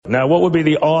Now, what would be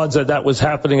the odds that that was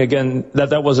happening again,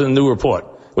 that wasn't a new report?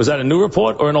 Was that a new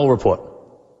report or an old report?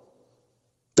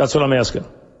 That's what I'm asking.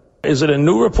 Is it a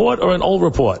new report or an old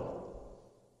report?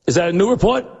 Is that a new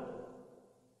report?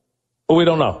 Or we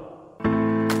don't know?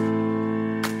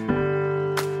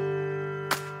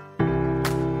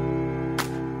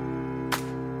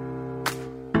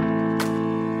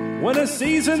 When a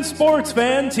seasoned sports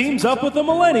fan teams up with a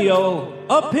millennial,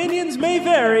 opinions may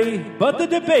vary, but the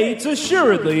debates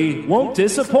assuredly won't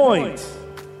disappoint.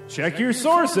 Check your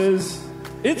sources.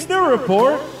 It's new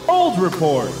report, old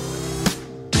report.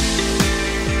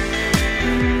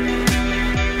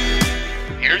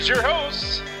 Here's your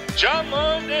hosts, John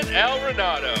Lund and Al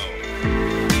Renato.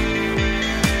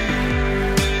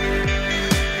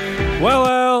 Well,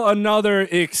 Al, another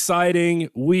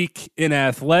exciting week in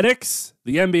athletics.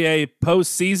 The NBA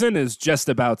postseason is just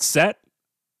about set.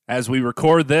 As we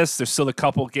record this, there's still a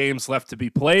couple games left to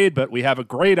be played, but we have a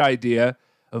great idea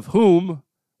of whom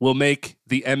will make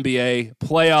the NBA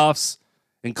playoffs,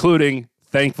 including,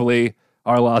 thankfully,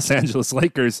 our Los Angeles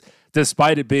Lakers,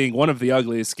 despite it being one of the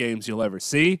ugliest games you'll ever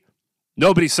see.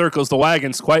 Nobody circles the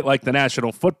wagons quite like the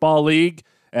National Football League,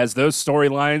 as those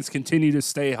storylines continue to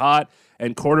stay hot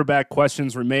and quarterback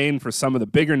questions remain for some of the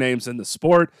bigger names in the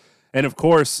sport. And, of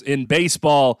course, in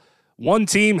baseball, one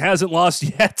team hasn't lost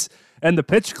yet, and the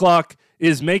pitch clock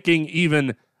is making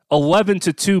even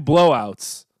 11-2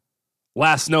 blowouts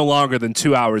last no longer than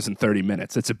 2 hours and 30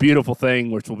 minutes. It's a beautiful thing,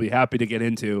 which we'll be happy to get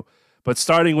into. But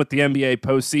starting with the NBA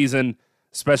postseason,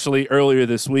 especially earlier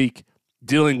this week,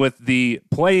 dealing with the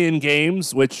play-in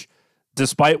games, which,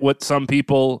 despite what some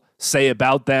people say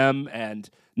about them and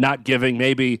not giving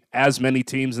maybe as many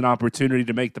teams an opportunity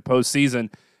to make the postseason,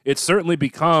 it's certainly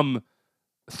become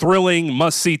thrilling,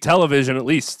 must-see television, at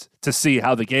least, to see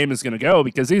how the game is going to go,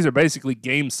 because these are basically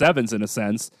game sevens, in a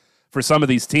sense, for some of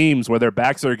these teams where their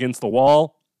backs are against the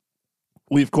wall.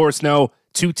 We, of course, know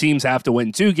two teams have to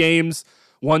win two games.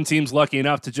 One team's lucky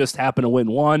enough to just happen to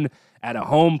win one at a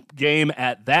home game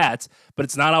at that, but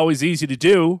it's not always easy to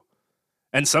do,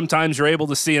 and sometimes you're able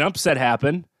to see an upset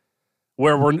happen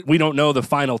where we don't know the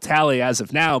final tally as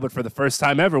of now, but for the first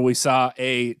time ever, we saw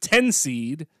a 10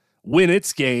 seed win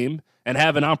its game and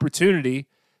have an opportunity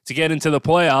to get into the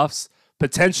playoffs,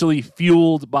 potentially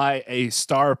fueled by a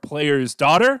star player's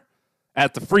daughter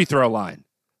at the free throw line.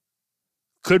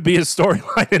 Could be a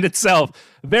storyline in itself.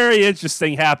 Very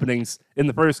interesting happenings in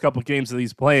the first couple of games of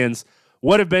these play-ins.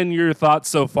 What have been your thoughts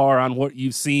so far on what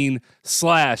you've seen,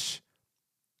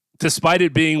 despite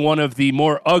it being one of the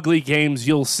more ugly games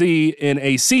you'll see in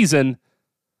a season,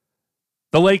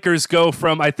 the Lakers go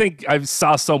from, I think I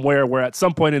saw somewhere where at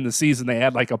some point in the season they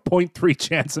had like a 0.3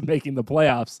 chance of making the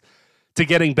playoffs, to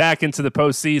getting back into the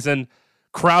postseason.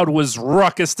 Crowd was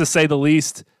ruckus, to say the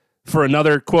least, for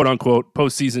another quote-unquote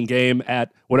postseason game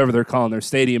at whatever they're calling their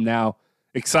stadium now.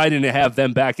 Exciting to have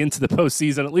them back into the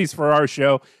postseason, at least for our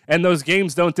show. And those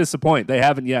games don't disappoint. They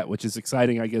haven't yet, which is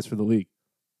exciting, I guess, for the league.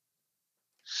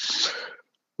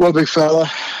 Well, big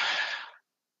fella,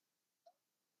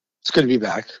 it's good to be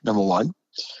back, number one.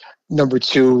 Number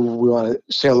two, we want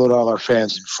to say hello to all our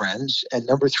fans and friends. And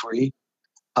number three,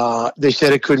 they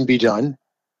said it couldn't be done,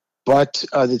 but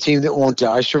the team that won't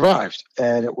die survived.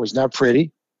 And it was not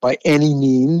pretty by any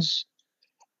means.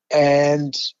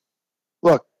 And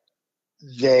look,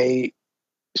 they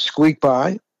squeaked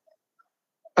by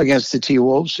against the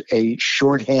T-Wolves, a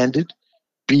shorthanded,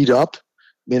 beat-up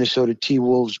Minnesota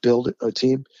T-Wolves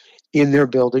team in their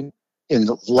building, in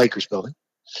the Lakers building,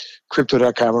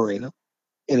 Crypto.com Arena,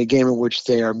 in a game in which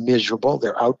they are miserable.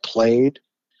 They're outplayed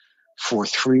for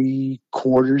 3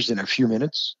 quarters in a few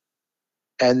minutes.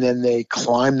 And then they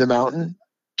climb the mountain,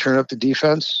 turn up the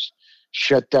defense,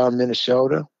 shut down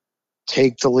Minnesota,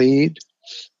 take the lead.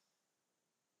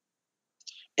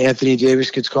 Anthony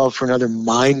Davis gets called for another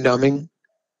mind-numbing,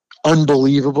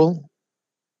 unbelievable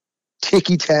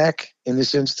ticky-tack, in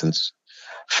this instance,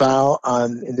 foul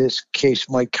on, in this case,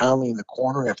 Mike Conley in the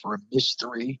corner after a missed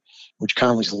three, which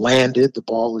Conley's landed. The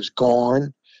ball is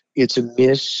gone. It's a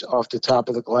miss off the top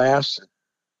of the glass.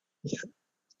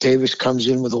 Davis comes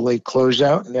in with a late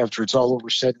closeout, and after it's all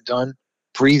over, said and done,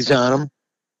 breathes on him.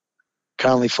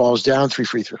 Conley falls down, 3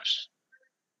 free throws.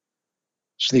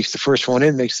 Sneaks the first one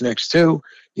in, makes the next 2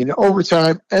 in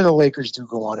overtime, and the Lakers do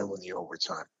go on and win the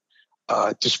overtime.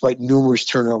 Despite numerous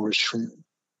turnovers from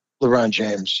LeBron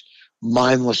James,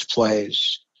 mindless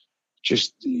plays,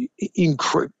 just the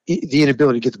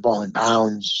inability to get the ball in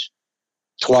bounds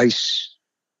twice,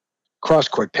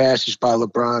 cross-court passes by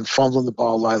LeBron, fumbling the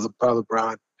ball by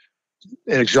LeBron,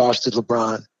 an exhausted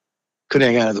LeBron,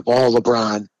 couldn't hang on to the ball,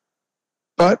 LeBron.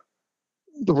 But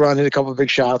LeBron hit a couple of big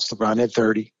shots. LeBron had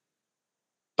 30.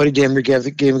 but he damn near gave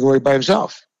the game away by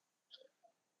himself.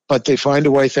 But they find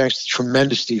a way, thanks to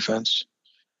tremendous defense,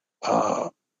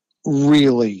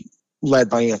 really led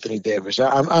by Anthony Davis.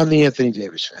 I'm the Anthony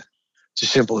Davis fan. It's as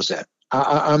simple as that.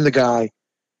 I'm the guy.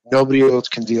 Nobody else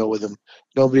can deal with him.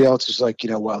 Nobody else is like,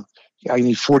 well, I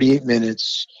need 48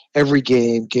 minutes every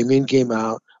game in, game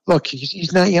out. Look,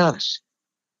 he's not Giannis.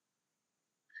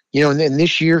 And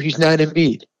this year he's not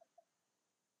Embiid.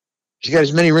 He's got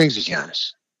as many rings as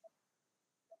Giannis.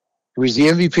 He was the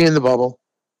MVP in the bubble.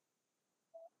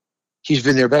 He's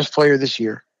been their best player this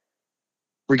year,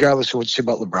 regardless of what you say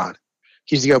about LeBron.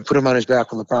 He's the guy who put him on his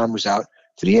back when LeBron was out.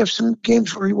 Did he have some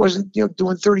games where he wasn't,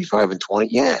 doing 35 and 20?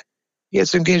 Yeah. He had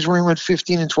some games where he went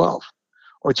 15 and 12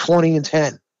 or 20 and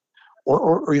 10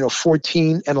 or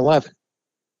 14 and 11.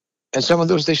 And some of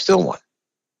those they still won.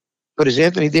 But as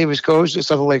Anthony Davis goes, it's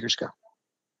how the Lakers go.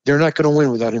 They're not going to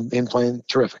win without him playing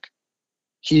terrific.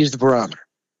 He's the barometer.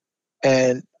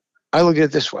 And I look at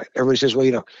it this way. Everybody says,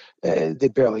 well, they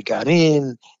barely got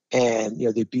in and,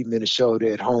 they beat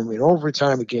Minnesota at home in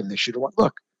overtime. Again, they should have won.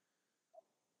 Look,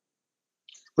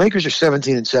 Lakers are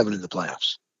 17-7 in the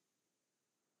playoffs.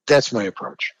 That's my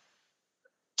approach.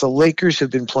 The Lakers have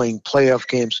been playing playoff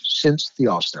games since the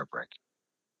All-Star break.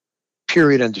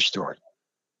 Period, end of story.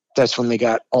 That's when they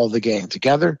got all the gang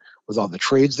together with all the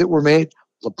trades that were made.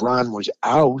 LeBron was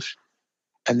out,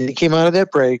 and then he came out of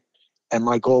that break, and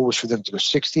my goal was for them to go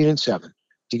 16-7,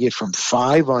 to get from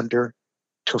 5 under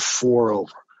to 4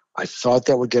 over. I thought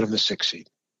that would get them the 6th seed.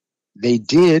 They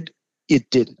did. It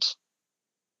didn't.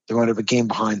 They wound up a game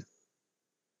behind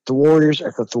the Warriors.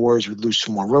 I thought the Warriors would lose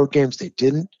some more road games. They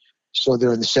didn't. So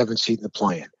they're in the 7th seed in the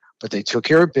play-in. But they took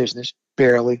care of business,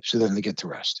 barely, so then they get the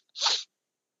rest.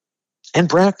 And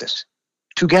practice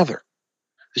together.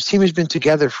 This team has been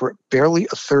together for barely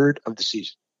a third of the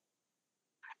season.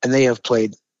 And they have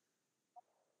played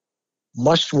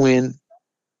must-win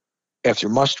after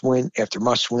must-win after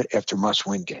must-win after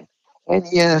must-win game. And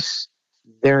yes,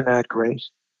 they're not great.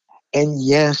 And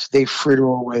yes, they fritter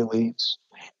away leads.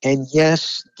 And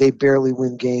yes, they barely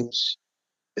win games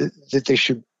that they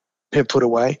should have put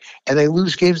away. And they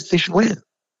lose games that they should win.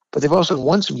 But they've also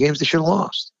won some games they should have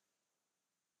lost.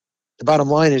 The bottom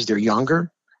line is they're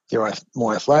younger, they're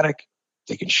more athletic,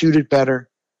 they can shoot it better,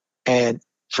 and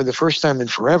for the first time in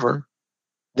forever,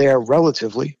 they are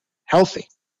relatively healthy,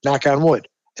 knock on wood,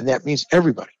 and that means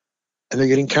everybody. And they're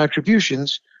getting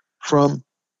contributions from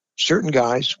certain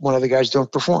guys when other guys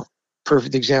don't perform.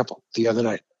 Perfect example, the other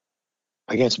night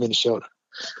against Minnesota.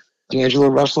 D'Angelo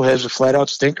Russell has a flat-out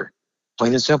stinker,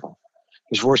 plain and simple.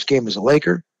 His worst game as a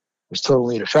Laker was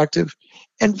totally ineffective,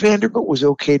 and Vanderbilt was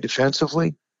okay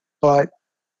defensively, but,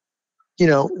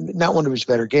 not one of his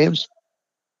better games.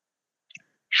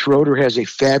 Schroeder has a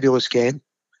fabulous game,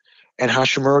 and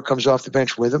Hachimura comes off the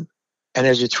bench with him and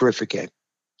has a terrific game.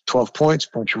 12 points,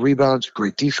 bunch of rebounds,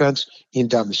 great defense, in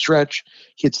down the stretch,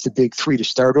 hits the big 3 to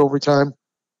start overtime.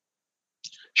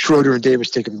 Schroeder and Davis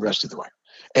take him the rest of the way.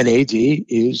 And AD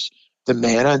is the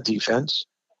man on defense,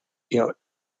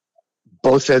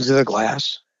 both ends of the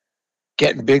glass,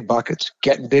 getting big buckets,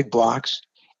 getting big blocks.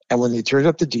 And when they turned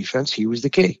up the defense, he was the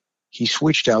key. He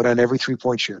switched out on every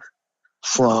three-point shooter.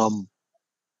 From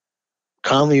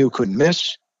Conley, who couldn't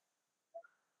miss,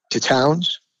 to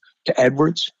Towns, to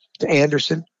Edwards, to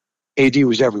Anderson. AD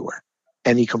was everywhere.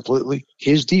 And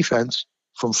his defense,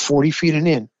 from 40 feet and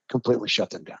in, completely shut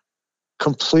them down.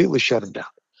 Completely shut them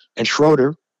down. And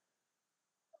Schroeder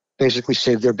basically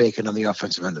saved their bacon on the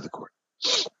offensive end of the court.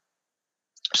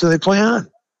 So they play on.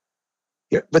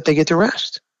 Yeah, but they get to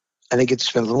rest. And they get to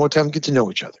spend a little more time and get to know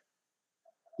each other.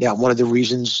 Now, one of the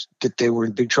reasons that they were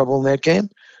in big trouble in that game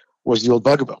was the old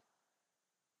bugaboo.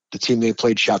 The team they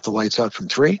played shot the lights out from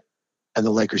 3, and the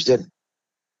Lakers didn't.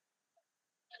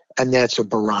 And that's a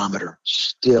barometer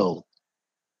still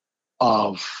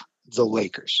of the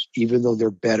Lakers, even though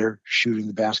they're better shooting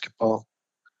the basketball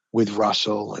with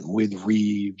Russell and with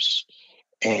Reeves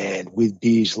and with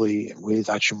Beasley and with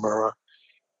Hachimura.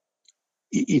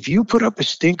 If you put up a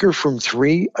stinker from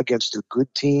 3 against a good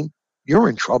team, you're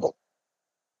in trouble.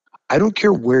 I don't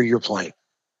care where you're playing.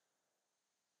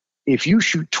 If you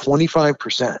shoot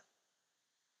 25%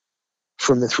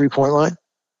 from the 3-point line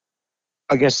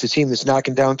against a team that's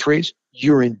knocking down threes,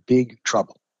 you're in big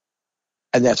trouble.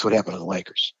 And that's what happened to the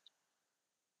Lakers.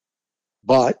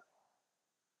 But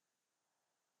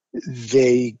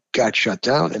they got shut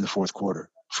down in the fourth quarter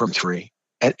from 3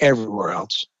 and everywhere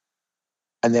else.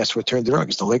 And that's what turned it around,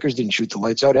 because the Lakers didn't shoot the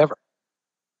lights out ever.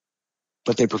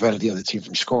 But they prevented the other team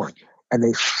from scoring. And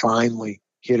they finally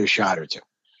hit a shot or two.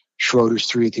 Schroeder's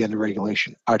 3 at the end of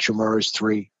regulation. Hachimura's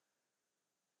 3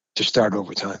 to start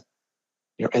overtime.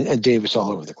 and Davis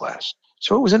all over the glass.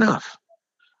 So it was enough.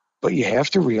 But you have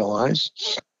to realize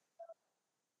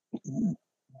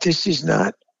this is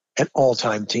not an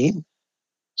all-time team.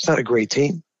 It's not a great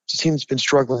team. It's a team that's been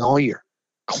struggling all year,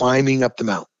 climbing up the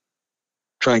mountain,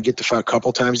 trying to get to a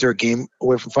couple times they're a game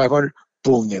away from 500.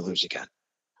 Boom, they lose again.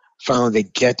 Finally, they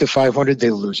get to 500,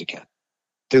 they lose again.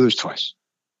 They lose twice.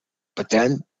 But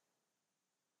then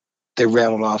they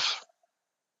rattled off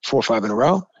 4 or 5 in a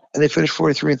row, and they finished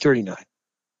 43-39.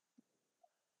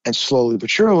 And slowly but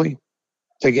surely,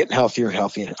 they're getting healthier and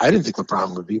healthier. I didn't think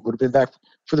LeBron would have been back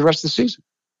for the rest of the season.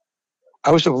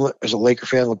 I was, as a Laker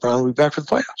fan, LeBron would be back for the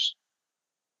playoffs.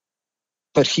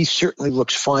 But he certainly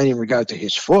looks fine in regard to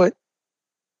his foot.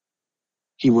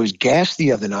 He was gassed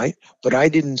the other night, but I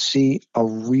didn't see a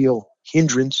real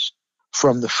hindrance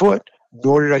from the foot,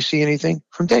 nor did I see anything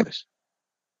from Davis,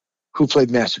 who played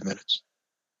massive minutes.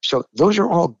 So those are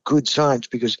all good signs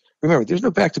because, remember, there's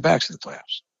no back-to-backs in the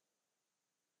playoffs.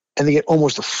 And they get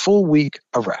almost a full week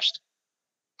of rest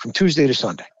from Tuesday to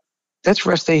Sunday. That's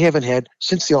rest they haven't had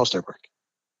since the All-Star break.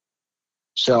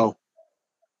 So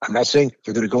I'm not saying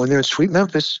they're going to go in there and sweep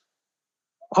Memphis.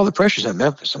 All the pressure's on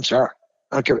Memphis. I'm sorry.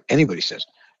 I don't care what anybody says.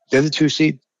 They're the 2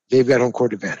 seed. They've got home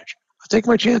court advantage. I'll take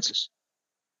my chances.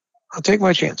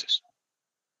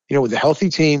 With a healthy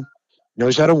team,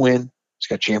 knows how to win. It's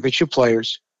got championship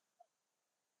players.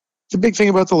 The big thing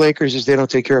about the Lakers is they don't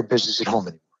take care of business at home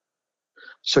anymore.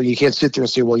 So you can't sit there and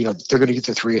say, well, they're going to get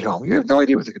the 3 at home. You have no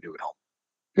idea what they can do at home.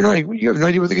 You have no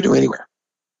idea what they can do anywhere.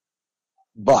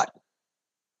 But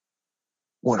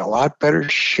we're in a lot better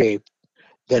shape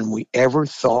than we ever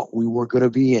thought we were going to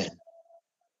be in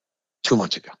 2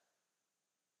 months ago.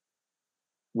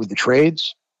 With the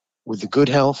trades, with the good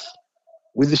health,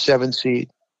 with the 7 seed,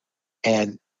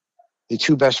 and the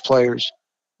 2 best players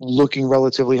looking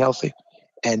relatively healthy,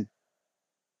 and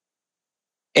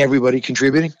everybody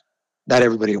contributing. Not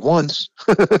everybody at once,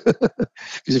 because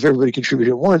if everybody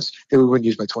contributed at once, then we wouldn't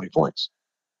use by 20 points.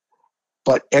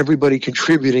 But everybody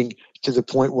contributing to the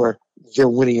point where they're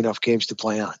winning enough games to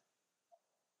play on.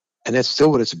 And that's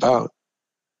still what it's about.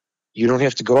 You don't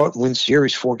have to go out and win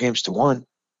series 4-1.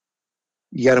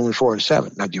 You got to win 4 out of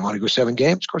 7. Now, do you want to go 7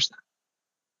 games? Of course not.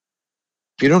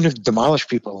 You don't have to demolish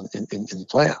people in the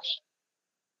playoffs.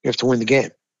 You have to win the game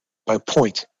by a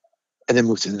point and then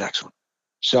move to the next one.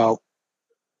 So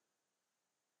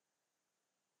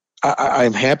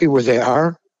I'm happy where they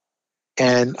are,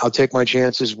 and I'll take my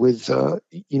chances with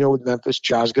Memphis.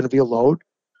 Ja's going to be a load,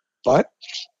 but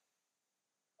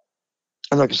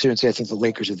I'm not going to sit and say I think the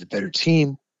Lakers are the better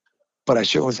team, but I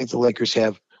certainly think the Lakers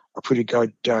have a pretty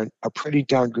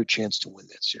darn good chance to win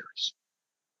that series.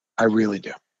 I really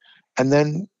do. And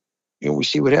then, we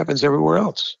see what happens everywhere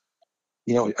else.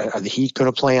 Are the Heat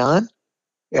going to play on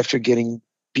after getting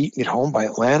beaten at home by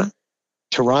Atlanta?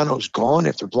 Toronto's gone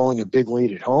after blowing a big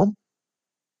lead at home.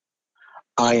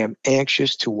 I am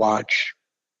anxious to watch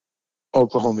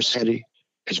Oklahoma City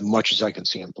as much as I can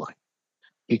see them play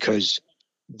because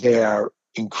they are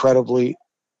incredibly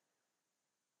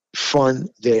fun.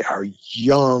 They are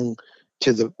young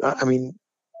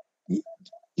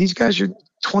these guys are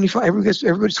 25.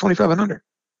 Everybody's 25 and under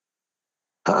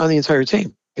on the entire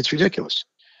team. It's ridiculous.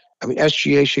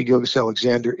 SGA, Shai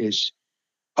Gilgeous-Alexander is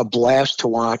a blast to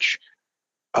watch.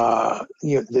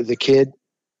 The kid,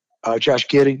 Josh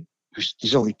Giddey,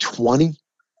 he's only 20,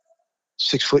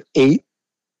 6'8",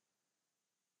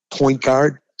 point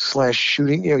guard /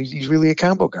 shooting. He's really a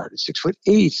combo guard. He's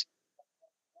 6'8".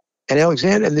 And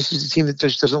Alexander, and this is a team that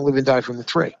just doesn't live and die from the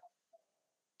 3.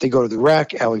 They go to the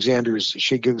rack.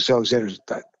 Shai Gilgeous-Alexander is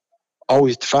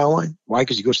always at the foul line. Why?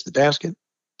 Because he goes to the basket.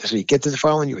 That's when you get to the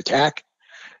foul line, you attack.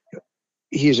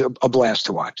 He is a blast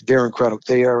to watch. They're incredible.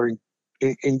 They are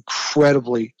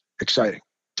incredibly exciting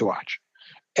to watch.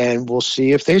 And we'll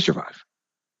see if they survive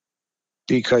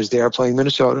because they are playing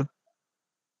Minnesota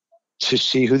to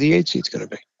see who the 8 seed is going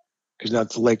to be. Because now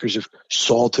the Lakers have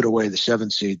salted away the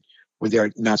 7 seed with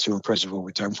their not so impressive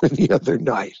overtime win the other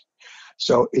night.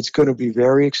 So it's going to be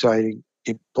very exciting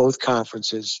in both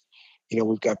conferences.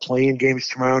 We've got playing games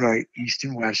tomorrow night, East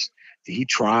and West. The Heat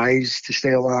tries to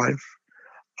stay alive.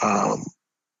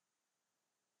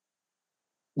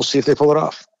 We'll see if they pull it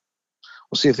off.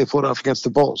 We'll see if they pull it off against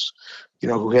the Bulls,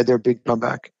 who had their big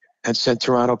comeback and sent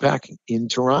Toronto packing in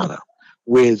Toronto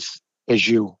with, as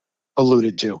you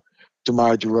alluded to,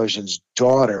 DeMar DeRozan's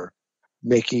daughter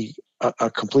making a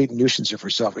complete nuisance of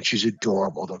herself. And she's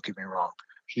adorable, don't get me wrong.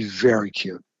 She's very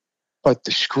cute. But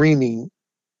the screaming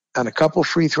on a couple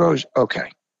free throws,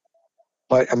 okay.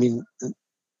 But,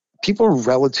 people are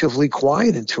relatively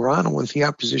quiet in Toronto when the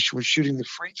opposition was shooting the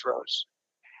free throws.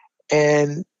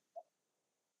 And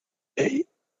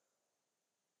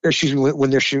excuse me, when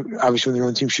they're shooting, obviously when their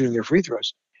own team shooting their free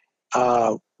throws,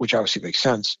 which obviously makes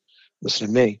sense. Listen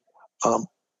to me.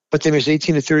 But they missed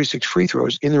 18 to 36 free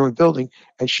throws in their own building,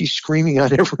 and she's screaming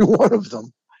on every one of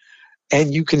them.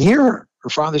 And you can hear her. Her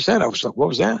father said, I was like, what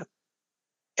was that?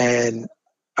 And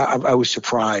I was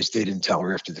surprised they didn't tell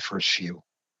her after the first few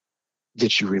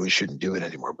that she really shouldn't do it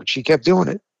anymore. But she kept doing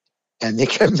it, and they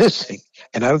kept missing.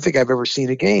 And I don't think I've ever seen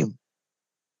a game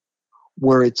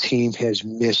where a team has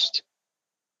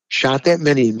shot that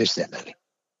many and missed that many.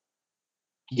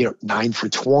 9 for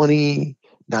 20,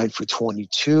 9 for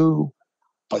 22,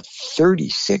 but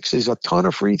 36 is a ton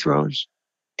of free throws,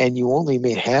 and you only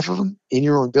made half of them in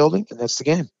your own building, and that's the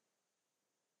game.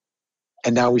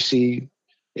 And now we see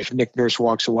if Nick Nurse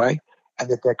walks away,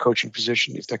 and if that coaching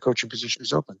position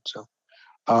is open. So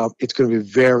it's going to be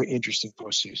a very interesting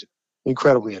postseason.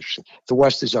 Incredibly interesting. The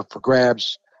West is up for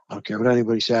grabs. I don't care what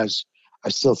anybody says. I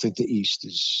still think the East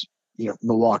is,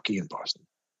 Milwaukee and Boston.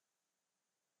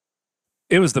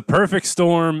 It was the perfect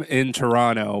storm in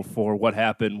Toronto for what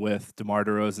happened with DeMar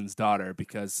DeRozan's daughter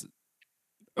because,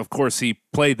 of course, he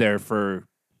played there for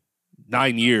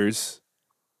 9 years.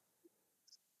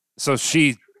 So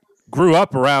she grew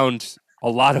up around a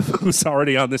lot of who's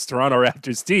already on this Toronto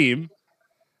Raptors team.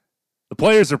 The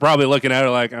players are probably looking at her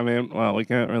like, we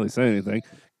can't really say anything.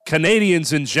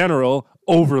 Canadians in general,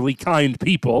 overly kind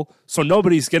people, so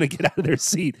nobody's going to get out of their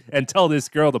seat and tell this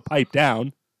girl to pipe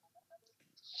down.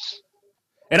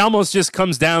 It almost just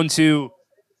comes down to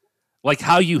like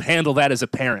how you handle that as a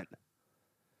parent.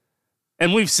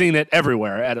 And we've seen it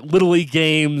everywhere, at Little League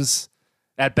games,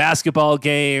 at basketball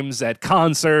games, at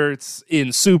concerts, in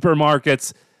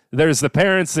supermarkets. There's the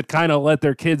parents that kind of let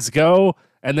their kids go,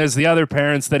 and there's the other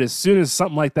parents that as soon as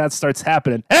something like that starts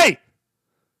happening, hey,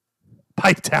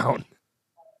 pipe down.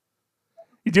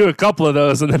 You do a couple of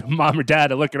those, and then mom or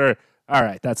dad will look at her, all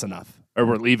right, that's enough, or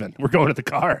we're leaving. We're going to the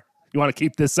car. You want to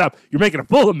keep this up? You're making a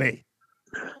fool of me.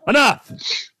 Enough.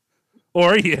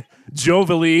 Or you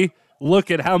jovially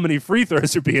look at how many free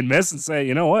throws are being missed and say,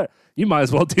 you know what? You might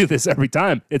as well do this every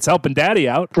time. It's helping daddy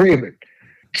out. Screaming.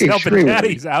 It's helping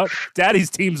daddy's out. Daddy's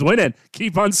team's winning.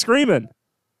 Keep on screaming.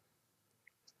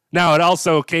 Now, it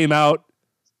also came out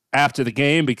after the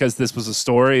game because this was a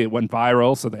story. It went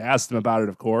viral, so they asked him about it,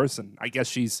 of course. And I guess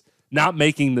she's not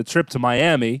making the trip to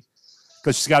Miami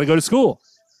because she's got to go to school.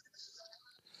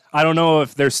 I don't know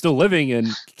if they're still living in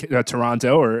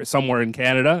Toronto or somewhere in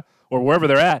Canada or wherever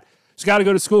they're at. She's got to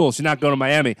go to school. She's not going to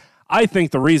Miami. I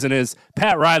think the reason is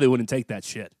Pat Riley wouldn't take that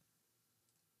shit.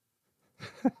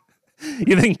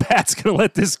 You think Pat's going to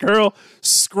let this girl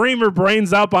scream her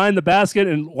brains out behind the basket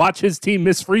and watch his team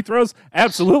miss free throws?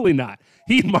 Absolutely not.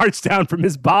 He'd march down from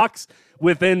his box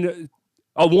within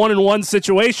a 1-on-1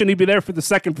 situation. He'd be there for the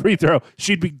second free throw.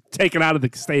 She'd be taken out of the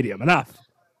stadium. Enough.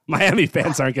 Miami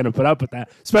fans aren't going to put up with that,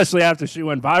 especially after she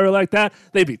went viral like that.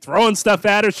 They'd be throwing stuff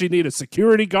at her. She'd need a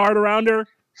security guard around her. It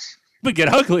would get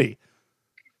ugly.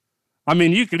 I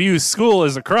mean, you could use school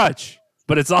as a crutch,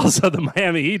 but it's also the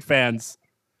Miami Heat fans.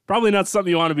 Probably not something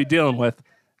you want to be dealing with.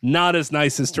 Not as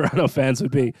nice as Toronto fans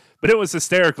would be. But it was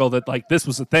hysterical that, like, this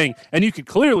was a thing, and you could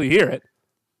clearly hear it.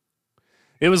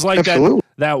 It was like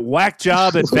that whack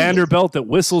job at Vanderbilt that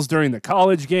whistles during the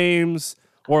college games,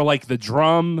 or like the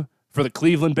drum for the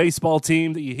Cleveland baseball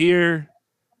team that you hear.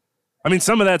 I mean,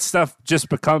 some of that stuff just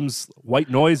becomes white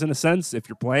noise in a sense if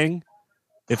you're playing,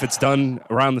 if it's done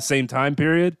around the same time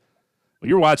period. Well,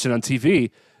 you're watching on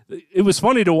TV. It was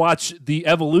funny to watch the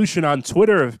evolution on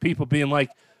Twitter of people being like,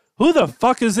 who the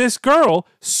fuck is this girl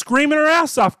screaming her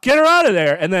ass off? Get her out of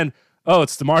there. And then, oh,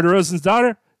 it's DeMar DeRozan's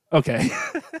daughter? Okay.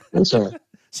 That's all right.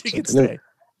 She can stay.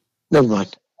 Never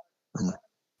mind.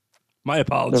 My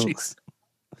apologies.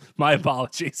 My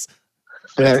apologies.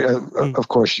 Of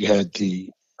course, you had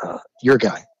your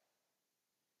guy,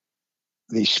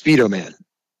 the Speedo Man,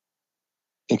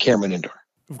 in Cameron Indoor.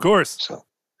 Of course. So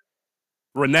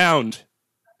renowned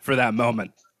for that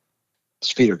moment.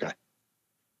 Speedo guy.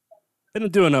 They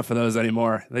don't do enough of those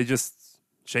anymore. They just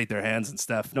shake their hands and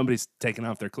stuff. Nobody's taking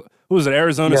off their clothes. Who was it,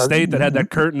 Arizona State, that had that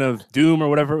curtain of doom or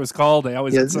whatever it was called? They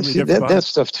always had something different. That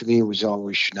stuff to me was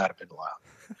always should not have been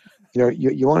allowed.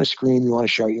 You want to scream, you want to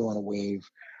shout, you want to wave,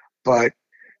 but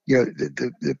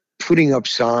the putting up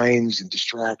signs and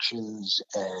distractions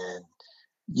and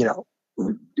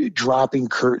dropping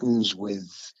curtains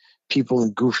with people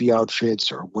in goofy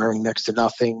outfits or wearing next to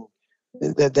nothing,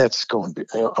 that's going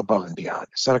above and beyond.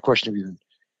 It's not a question of even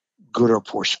good or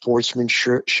poor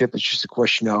sportsmanship. It's just a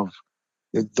question of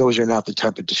those are not the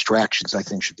type of distractions I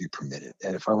think should be permitted.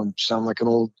 And if I want to sound like the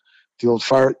old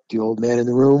fart, the old man in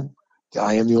the room,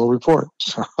 I am the old report.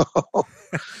 So,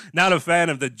 Not a fan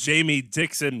of the Jamie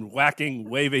Dixon waving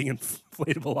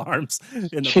inflatable arms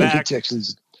in the back.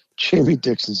 Jamie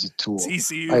Dixon's a tool.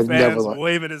 TCU fans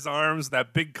waving his arms,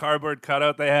 that big cardboard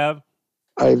cutout they have.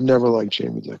 I've never liked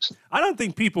Jamie Dixon. I don't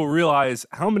think people realize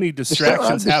how many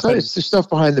distractions happen. It's the stuff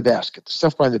behind the basket. The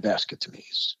stuff behind the basket to me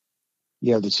is,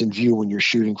 that's in view when you're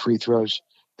shooting free throws.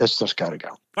 That stuff's got to go.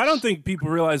 I don't think people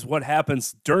realize what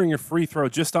happens during your free throw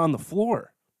just on the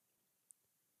floor.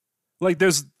 Like,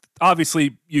 there's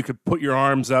obviously you could put your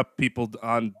arms up. People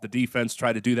on the defense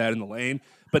try to do that in the lane.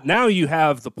 But now you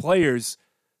have the players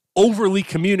overly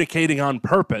communicating on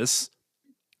purpose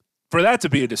for that to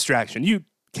be a distraction. You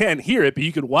can't hear it, but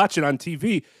you could watch it on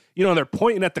TV. They're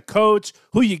pointing at the coach.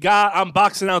 Who you got? I'm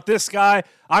boxing out this guy.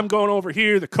 I'm going over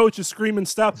here. The coach is screaming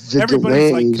stuff.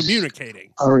 Everybody's like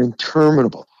communicating. Are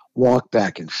interminable. Walk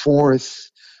back and forth.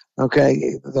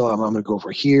 Okay, I'm going to go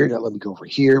over here. Now let me go over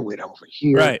here. Wait, I'm over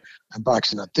here. Right. I'm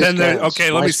boxing out this guy.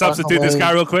 Okay, let me substitute this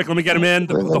guy real quick. Let me get him in.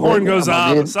 The horn goes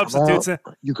off. The substitute's in.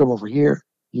 You come over here.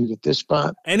 You get this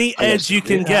spot. Any edge you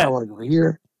can get. I want to go over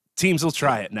here. Teams will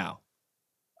try it now.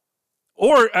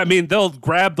 Or, they'll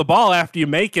grab the ball after you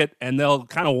make it, and they'll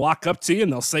kind of walk up to you,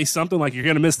 and they'll say something like you're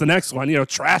going to miss the next one.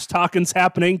 Trash talking's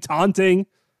happening, taunting.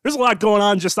 There's a lot going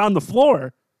on just on the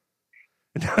floor.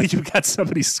 And now you've got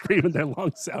somebody screaming their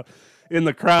lungs out in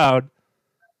the crowd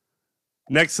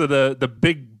next to the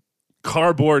big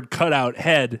cardboard cutout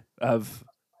head of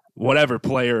whatever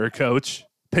player or coach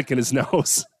picking his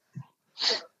nose.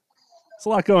 There's a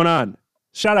lot going on.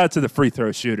 Shout out to the free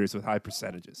throw shooters with high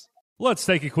percentages. Let's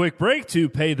take a quick break to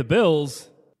pay the bills.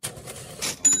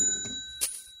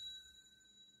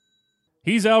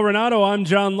 He's Al Renato. I'm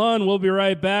John Lund. We'll be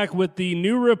right back with the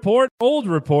new report, old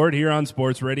report here on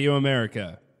Sports Radio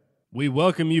America. We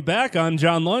welcome you back. I'm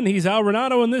John Lund. He's Al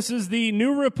Renato, and this is the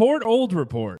new report, old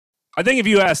report. I think if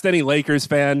you asked any Lakers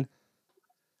fan,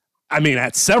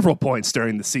 at several points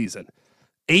during the season,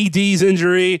 AD's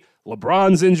injury,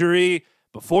 LeBron's injury,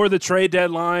 before the trade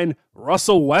deadline,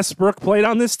 Russell Westbrook played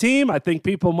on this team. I think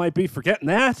people might be forgetting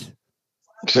that.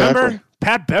 Exactly. Remember?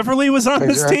 Pat Beverly was on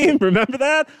this team. Remember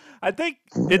that? I think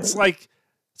it's like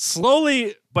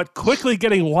slowly but quickly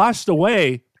getting washed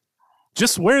away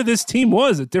just where this team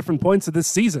was at different points of this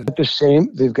season.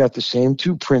 They've got the same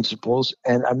two principles,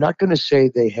 and I'm not going to say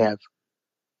they have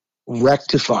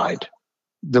rectified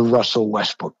the Russell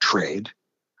Westbrook trade,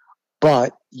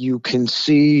 but you can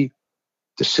see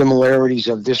the similarities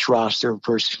of this roster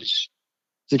versus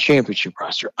the championship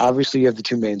roster. Obviously, you have the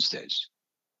two mainstays.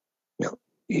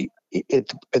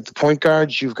 At the point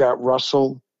guards, you've got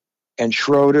Russell and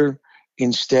Schroeder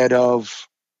instead of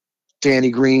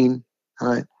Danny Green,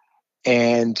 right?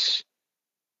 And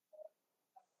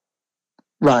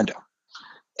Rondo.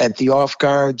 At the off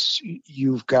guards,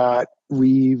 you've got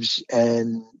Reeves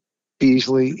and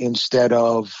Beasley instead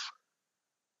of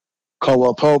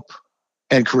Caldwell Pope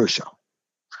and Caruso.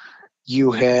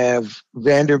 You have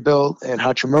Vanderbilt and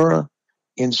Hachimura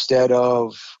instead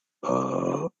of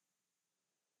I'm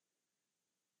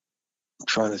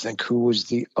trying to think who was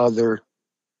the other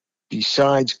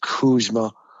besides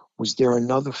Kuzma. Was there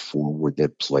another forward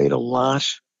that played a lot?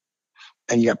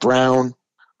 And you got Brown,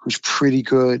 who's pretty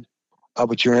good,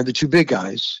 but you don't have the two big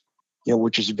guys,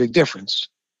 which is a big difference.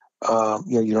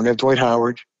 You don't have Dwight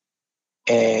Howard,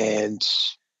 and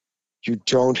you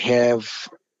don't have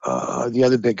the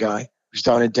other big guy who's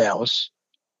down in Dallas.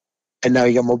 And now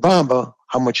you got Mo Bamba.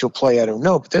 How much he'll play, I don't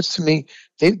know. But that's, to me,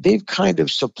 they've kind of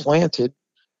supplanted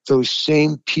those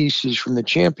same pieces from the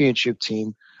championship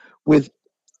team with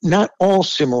not all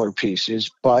similar pieces,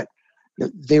 but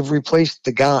they've replaced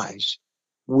the guys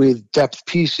with depth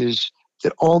pieces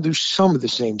that all do some of the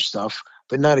same stuff,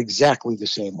 but not exactly the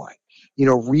same way.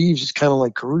 Reeves is kind of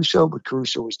like Caruso, but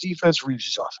Caruso is defense, Reeves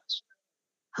is offense.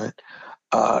 Right?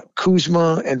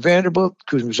 Kuzma and Vanderbilt,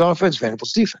 Kuzma's offense,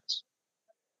 Vanderbilt's defense.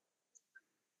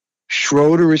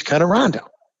 Schroeder is kind of Rondo.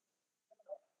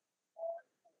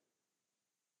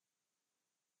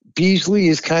 Beasley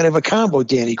is kind of a combo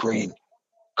Danny Green,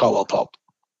 Caldwell Pope.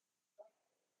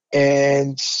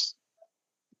 And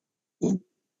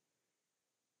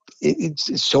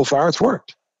it's so far it's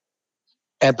worked.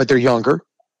 But they're younger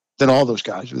than all those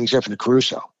guys, except for the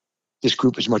Caruso. This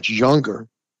group is much younger.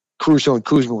 Caruso and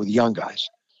Kuzma were the young guys.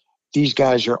 These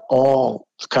guys are all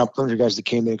complementary guys that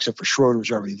came in, except for Schroeder,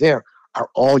 who's already there, are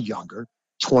all younger,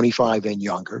 25 and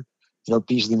younger.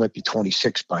 Beasley might be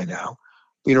 26 by now.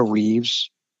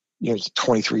 Reeves, is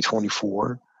 23,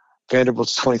 24.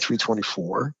 Vanderbilt's 23,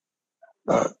 24.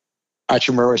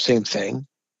 Hachimura, same thing.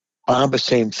 Bamba,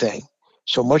 same thing.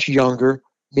 So much younger,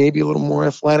 maybe a little more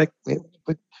athletic,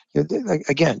 but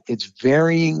Again, it's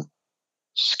varying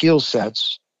skill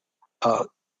sets.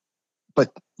 But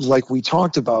like we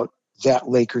talked about, that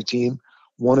Laker team,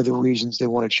 one of the reasons they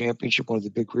won a championship, one of the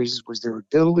big reasons, was their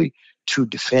ability to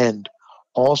defend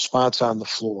all spots on the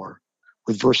floor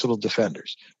with versatile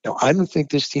defenders. Now, I don't think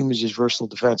this team is as versatile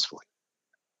defensively.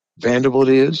 Vanderbilt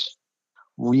is.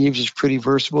 Reeves is pretty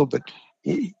versatile, but,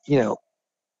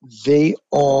 they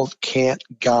all can't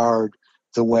guard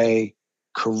the way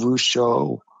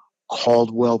Caruso,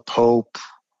 Caldwell Pope,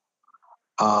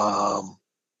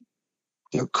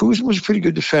 Kuzma was a pretty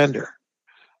good defender.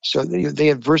 So they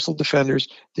had versatile defenders.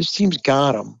 This team's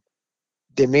got them.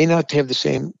 They may not have the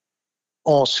same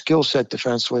all skill set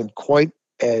defensively and quite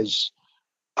as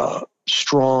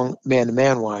strong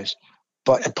man-to-man wise,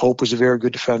 and Pope was a very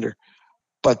good defender.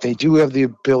 But they do have the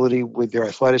ability with their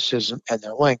athleticism and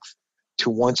their length to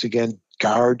once again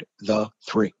guard the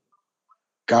three.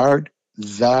 Guard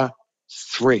the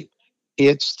three.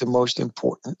 It's the most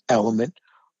important element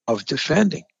of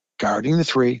defending. Guarding the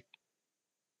three,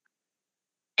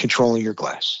 controlling your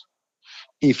glass.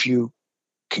 If you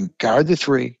can guard the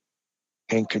three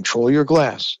and control your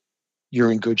glass,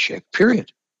 you're in good shape.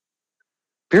 Period.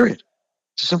 It's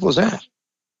as simple as that.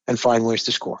 And find ways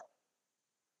to score.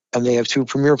 And they have two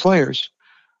premier players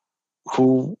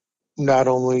who not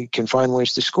only can find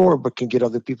ways to score, but can get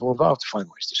other people involved to find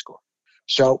ways to score.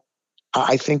 So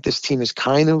I think this team is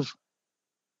kind of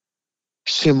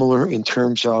similar in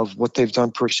terms of what they've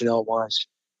done personnel-wise.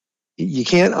 You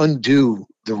can't undo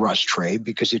the Russ trade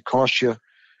because it cost you,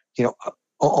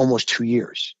 almost 2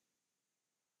 years.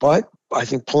 But I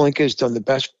think Pelinka has done the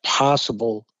best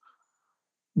possible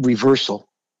reversal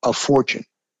of fortune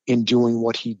in doing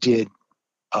what he did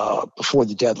before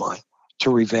the deadline to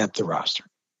revamp the roster.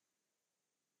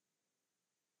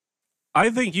 I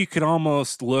think you could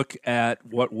almost look at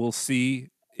what we'll see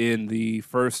in the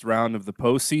first round of the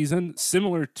postseason,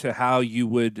 similar to how you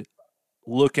would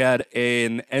look at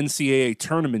an NCAA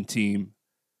tournament team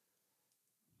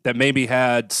that maybe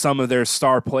had some of their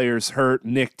star players hurt,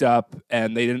 nicked up,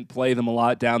 and they didn't play them a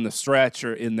lot down the stretch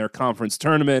or in their conference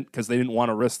tournament because they didn't want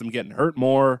to risk them getting hurt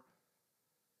more.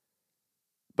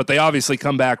 But they obviously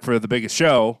come back for the biggest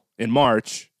show in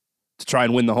March to try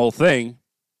and win the whole thing.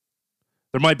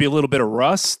 There might be a little bit of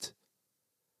rust,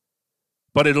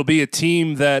 but it'll be a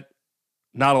team that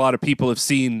not a lot of people have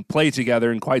seen play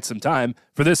together in quite some time.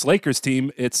 For this Lakers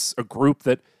team, it's a group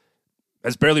that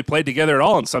has barely played together at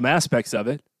all in some aspects of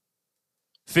it.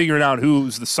 Figuring out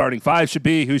who's the starting five should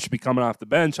be, who should be coming off the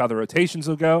bench, how the rotations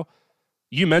will go.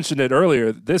 You mentioned it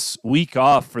earlier. This week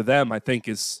off for them, I think,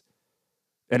 is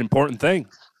an important thing.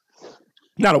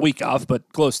 Not a week off,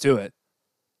 but close to it,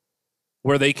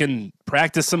 where they can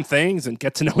practice some things and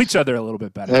get to know each other a little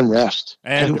bit better. And rest.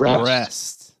 And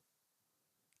rest.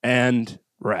 And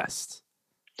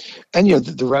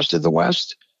the rest of the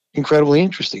West, incredibly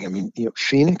interesting. I mean,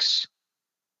 Phoenix,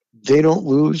 they don't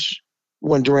lose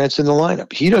when Durant's in the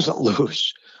lineup. He doesn't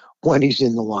lose when he's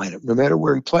in the lineup, no matter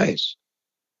where he plays.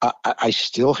 I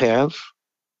still have,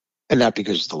 and not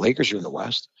because the Lakers are in the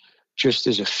West, just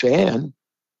as a fan,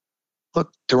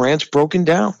 look, Durant's broken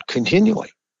down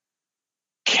continually.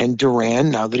 Can Durant,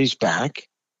 now that he's back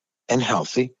and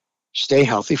healthy, stay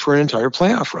healthy for an entire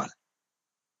playoff run?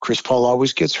 Chris Paul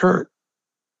always gets hurt.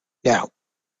 Now,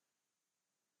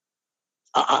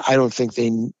 I don't think they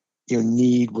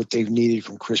need what they've needed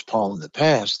from Chris Paul in the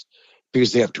past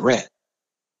because they have Durant.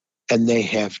 And they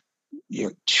have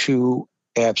two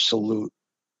absolute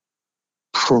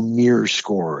premier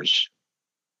scorers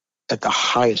at the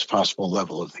highest possible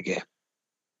level of the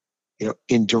game,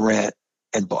 in Durant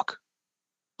and Book.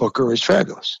 Booker is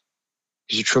fabulous.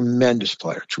 He's a tremendous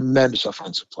player, tremendous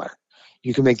offensive player.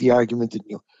 You can make the argument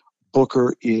that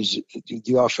Booker is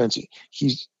the offensive.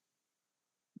 He's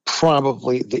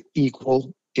probably the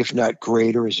equal, if not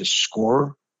greater, as a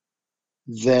scorer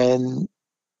than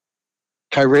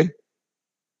Kyrie.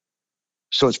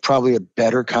 So it's probably a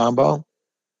better combo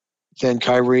than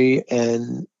Kyrie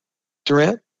and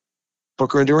Durant,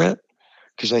 Booker and Durant,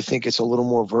 because I think it's a little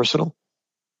more versatile.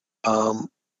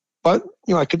 But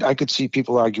I could see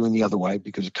people arguing the other way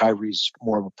because Kyrie's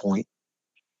more of a point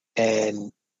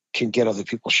and can get other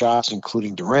people's shots,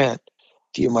 including Durant.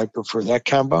 You might prefer that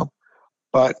combo.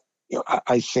 But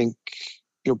I think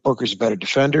Booker's a better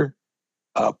defender.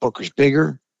 Booker's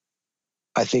bigger.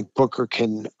 I think Booker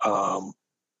can.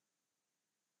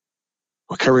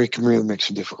 Kyrie can really make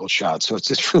some difficult shots, so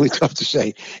it's really tough to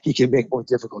say he can make more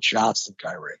difficult shots than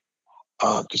Kyrie,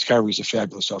 because Kyrie's a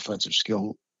fabulous offensive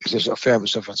skill. There's a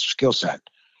fabulous offensive skill set.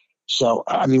 So,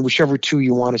 I mean, whichever two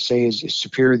you want to say is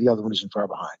superior, the other one isn't far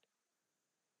behind.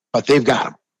 But they've got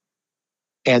him.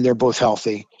 and they're both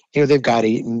healthy. They've got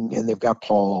Ayton and they've got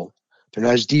Paul. They're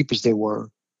not as deep as they were,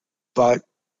 but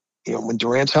when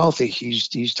Durant's healthy,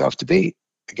 he's tough to beat.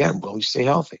 Again, will he stay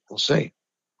healthy? We'll see.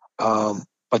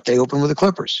 But they open with the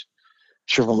Clippers.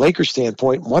 So from a Lakers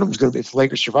standpoint, one of them's going to be, if the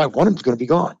Lakers survive, one of them's going to be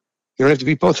gone. You don't have to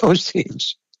beat both those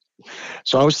teams.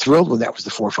 So I was thrilled when that was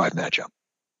the 4-5 matchup.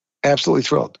 Absolutely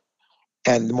thrilled.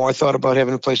 And the more I thought about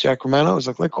having to play Sacramento, I was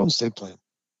like, let Golden State play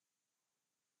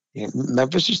them.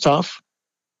 Memphis is tough,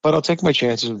 but I'll take my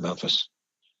chances with Memphis.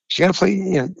 You got to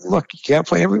play, look, you got to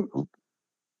play every.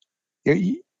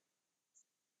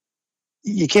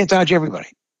 You can't dodge everybody.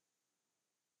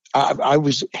 I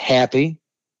was happy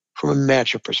from a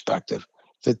matchup perspective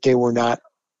that they were not,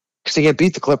 because they can't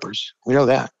beat the Clippers. We know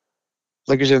that.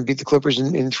 Lakers haven't beat the Clippers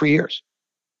in 3 years.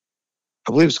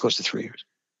 I believe it's close to 3 years.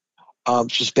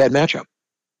 It's just a bad matchup.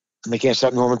 And they can't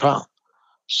stop Norman Powell.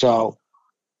 So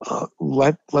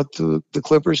let the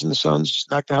Clippers and the Suns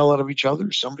knock the hell out of each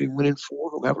other. Somebody win in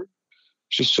 4, whoever. It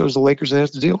just shows the Lakers they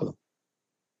have to deal with them.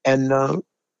 And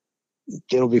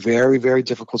it'll be a very, very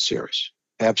difficult series.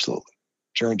 Absolutely.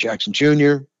 Jaren Jackson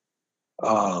Jr.,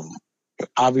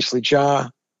 obviously Ja.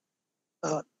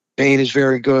 Bane is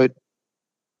very good.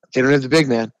 They don't have the big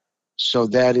man. So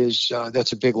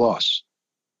that's a big loss.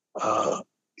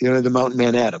 You don't have the mountain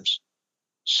man Adams.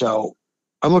 So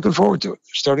I'm looking forward to it.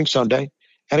 Starting Sunday.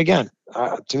 And again,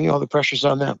 to me, all the pressure's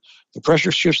on them. The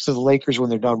pressure shifts to the Lakers when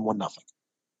they're down 1-0.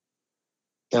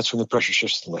 That's when the pressure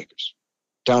shifts to the Lakers.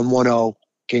 Down 1-0,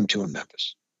 game 2 in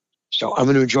Memphis. So I'm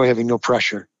going to enjoy having no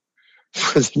pressure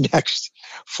for the next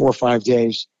 4 or 5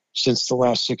 days, since the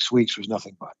last 6 weeks was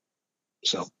nothing but.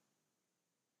 So,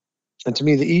 and to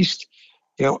me, the East,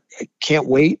 I can't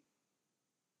wait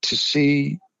to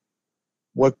see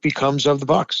what becomes of the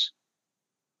Bucks.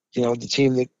 The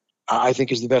team that I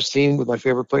think is the best team, with my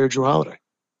favorite player, Jrue Holiday,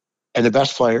 and the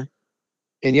best player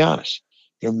in Giannis.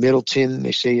 Middleton,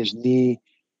 they say his knee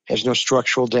has no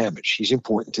structural damage. He's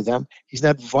important to them. He's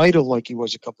not vital like he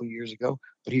was a couple of years ago,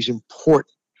 but he's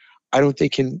important. I don't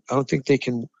think they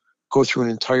can go through an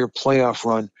entire playoff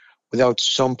run without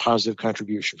some positive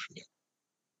contribution from him.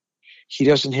 He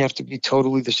doesn't have to be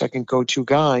totally the second go-to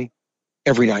guy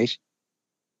every night,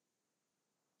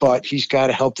 but he's got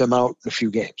to help them out in a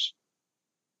few games.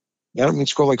 I don't mean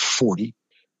score like 40,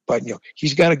 but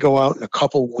he's got to go out in a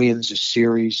couple wins a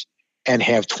series and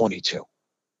have 22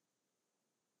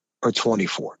 or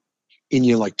 24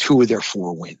 in like 2 of their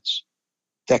 4 wins.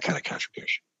 That kind of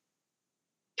contribution.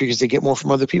 Because they get more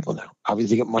from other people now.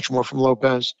 Obviously, they get much more from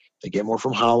Lopez. They get more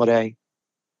from Holiday.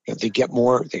 They get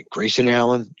more. Grayson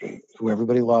Allen, who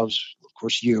everybody loves. Of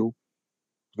course,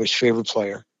 everybody's favorite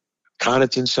player.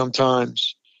 Connaughton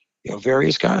sometimes.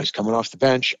 Various guys coming off the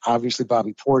bench. Obviously,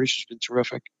 Bobby Portis has been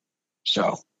terrific.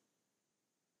 So,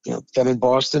 them in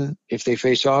Boston, if they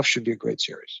face off, should be a great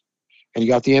series. And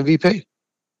you got the MVP.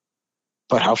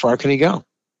 But how far can he go?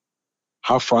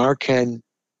 How far can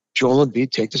Joel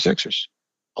Embiid take the Sixers?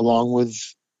 Along with,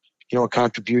 a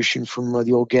contribution from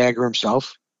the old Gagger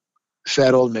himself,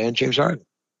 fat old man, James Harden.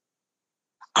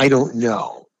 I don't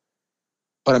know,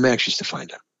 but I'm anxious to find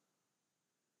out.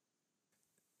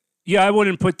 Yeah, I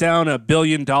wouldn't put down $1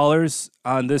 billion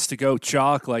on this to go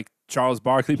chalk like Charles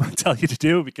Barkley might tell you to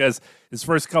do, because his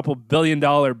first couple $1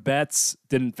 billion bets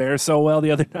didn't fare so well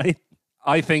the other night.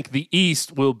 I think the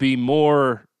East will be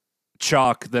more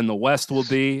chalk than the West will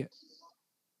be,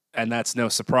 and that's no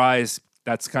surprise.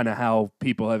 That's kind of how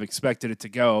people have expected it to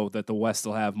go, that the West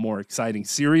will have more exciting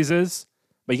series.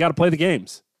 But you got to play the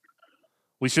games.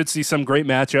 We should see some great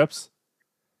matchups.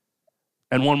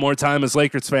 And one more time, as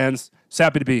Lakers fans, just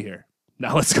happy to be here.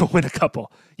 Now let's go win a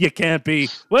couple. You can't be,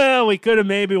 we could have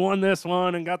maybe won this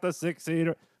one and got the 6 seed.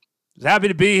 Just happy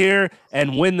to be here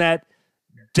and win that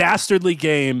dastardly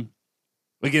game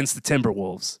against the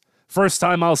Timberwolves. First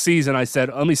time all season, I said,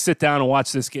 let me sit down and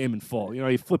watch this game in full.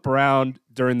 You flip around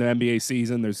during the NBA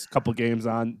season. There's a couple games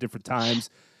on different times.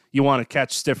 You want to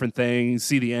catch different things,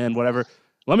 see the end, whatever.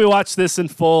 Let me watch this in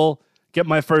full, get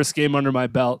my first game under my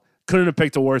belt. Couldn't have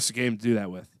picked a worse game to do that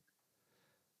with.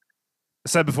 I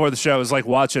said before the show, it was like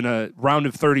watching a round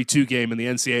of 32 game in the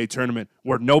NCAA tournament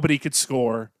where nobody could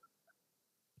score,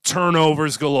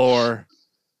 turnovers galore.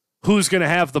 Who's going to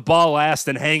have the ball last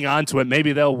and hang on to it?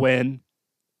 Maybe they'll win.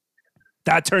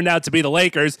 That turned out to be the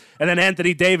Lakers, and then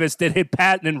Anthony Davis did hit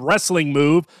Patton in wrestling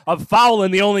move of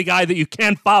fouling the only guy that you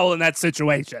can't foul in that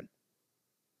situation.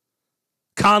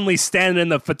 Conley standing in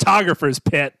the photographer's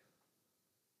pit.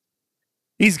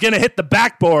 He's going to hit the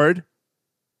backboard,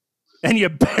 and you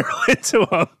barrel into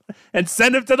him and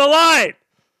send him to the line.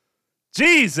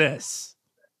 Jesus.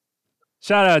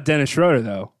 Shout out Dennis Schroeder,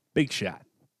 though. Big shot.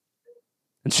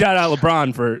 And shout out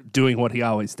LeBron for doing what he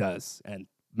always does and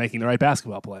making the right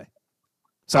basketball play.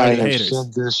 Sorry, I have haters.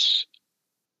 said this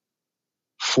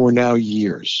for now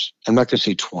years. I'm not going to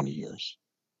say 20 years,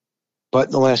 but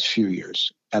in the last few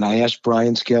years. And I asked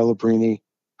Brian Scalabrine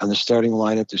on the starting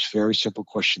lineup this very simple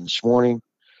question this morning.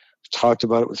 I've talked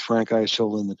about it with Frank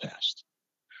Isola in the past.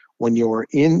 When you are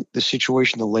in the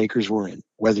situation the Lakers were in,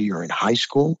 whether you're in high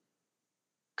school,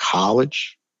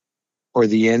 college, or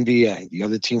the NBA, the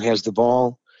other team has the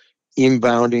ball,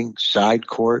 inbounding, side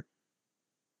court,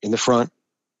 in the front,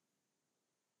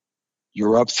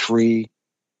 you're up 3,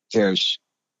 there's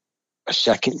a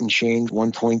second and change,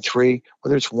 1.3,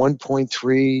 whether it's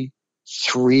 1.3,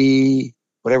 3,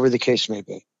 whatever the case may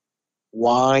be.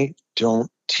 Why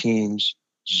don't teams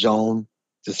zone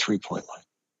the three-point line?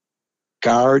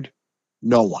 Guard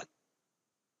no one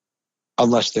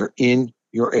unless they're in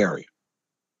your area.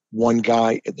 One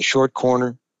guy at the short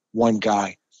corner, one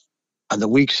guy on the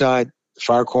weak side, the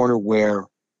far corner where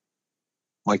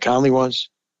Mike Conley was,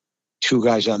 2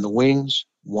 guys on the wings,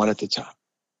 1 at the top.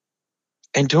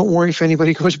 And don't worry if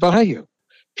anybody goes by you,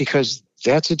 because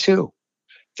that's a 2.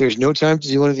 There's no time to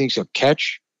do anything except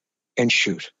catch and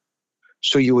shoot.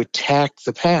 So you attack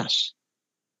the pass.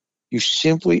 You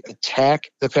simply attack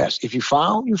the pass. If you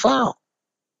foul, you foul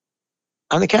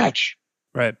on the catch.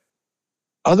 Right.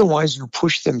 Otherwise, you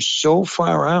push them so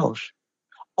far out,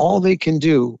 all they can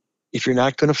do, if you're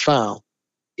not going to foul,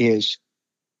 is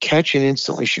catch and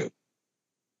instantly shoot.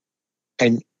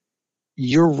 And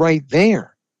you're right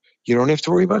there. You don't have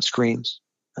to worry about screens.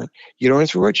 Right? You don't have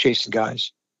to worry about chasing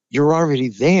guys. You're already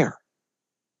there.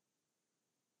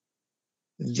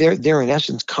 They're in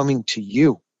essence coming to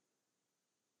you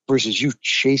versus you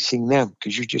chasing them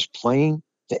because you're just playing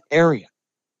the area.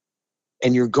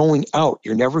 And you're going out.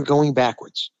 You're never going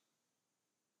backwards.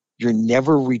 You're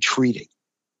never retreating.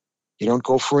 You don't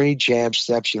go for any jab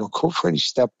steps. You don't go for any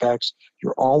step backs.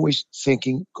 You're always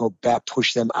thinking, go back,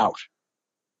 push them out.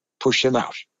 Push them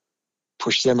out.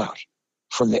 Push them out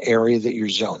from the area that you're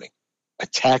zoning.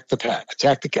 Attack the pass.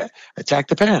 Attack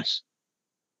the pass.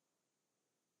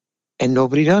 And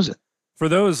nobody does it. For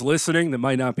those listening that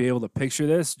might not be able to picture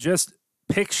this, just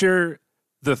picture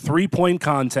the three-point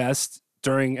contest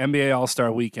during NBA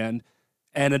All-Star Weekend,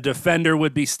 and a defender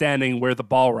would be standing where the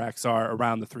ball racks are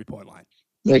around the three-point line.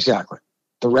 Exactly.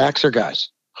 The racks are guys.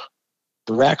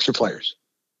 The racks are players.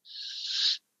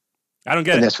 I don't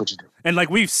get it. And that's what you do. And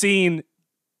like we've seen,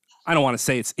 I don't want to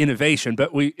say it's innovation, but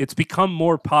it's become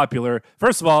more popular.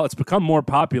 First of all, it's become more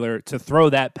popular to throw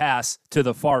that pass to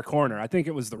the far corner. I think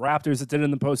it was the Raptors that did it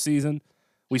in the postseason.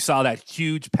 We saw that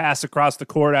huge pass across the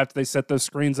court after they set those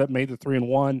screens up, made the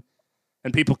 3-and-1.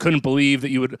 And people couldn't believe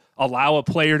that you would allow a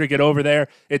player to get over there.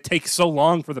 It takes so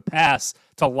long for the pass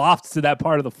to loft to that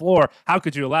part of the floor. How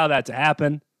could you allow that to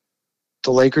happen?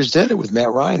 The Lakers did it with Matt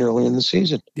Ryan early in the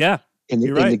season. Yeah, in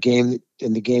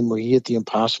the game where he hit the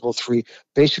impossible 3,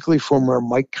 basically from where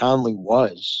Mike Conley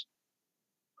was,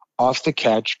 off the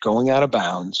catch, going out of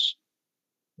bounds,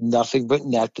 nothing but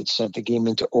net that sent the game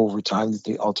into overtime that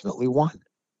they ultimately won.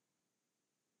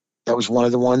 That was one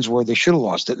of the ones where they should have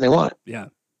lost it and they won it. Yeah.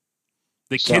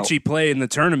 The kitschy play in the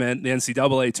tournament, the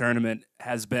NCAA tournament,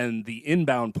 has been the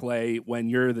inbound play when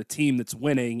you're the team that's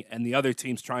winning and the other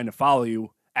team's trying to follow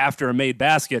you after a made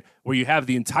basket, where you have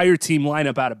the entire team line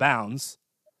up out of bounds,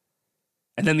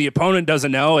 and then the opponent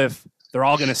doesn't know if they're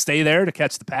all going to stay there to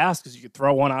catch the pass because you could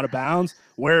throw one out of bounds,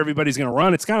 where everybody's going to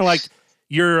run. It's kind of like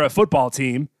you're a football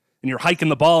team and you're hiking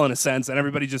the ball in a sense, and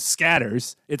everybody just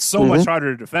scatters. It's so much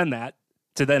harder to defend that,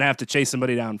 to then have to chase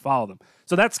somebody down and follow them.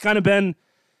 So that's kind of been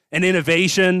an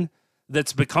innovation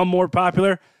that's become more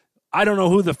popular. I don't know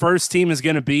who the first team is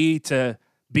going to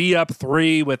be up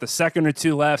 3 with a second or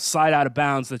 2 left, side out of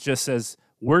bounds, that just says,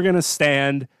 we're going to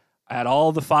stand at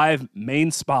all the 5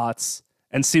 main spots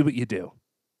and see what you do.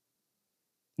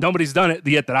 Nobody's done it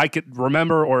yet that I could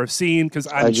remember or have seen, because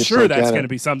I'm sure that's going to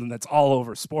be something that's all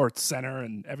over Sports Center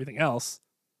and everything else.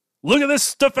 Look at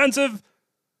this defensive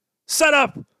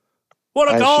setup.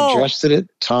 What a goal. I've suggested it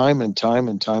time and time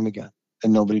and time again,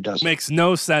 and nobody does it. Makes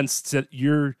no sense that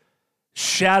you're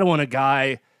shadowing a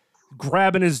guy,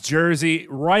 grabbing his jersey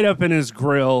right up in his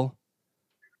grill,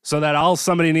 so that all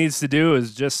somebody needs to do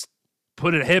is just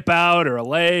put a hip out or a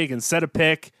leg and set a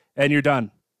pick, and you're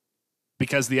done.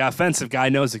 Because the offensive guy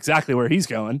knows exactly where he's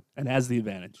going and has the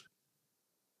advantage.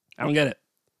 I don't get it.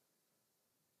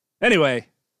 Anyway,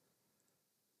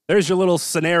 there's your little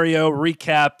scenario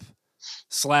recap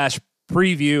 /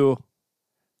 preview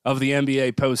of the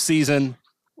NBA postseason.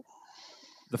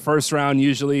 The first round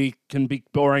usually can be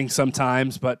boring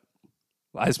sometimes, but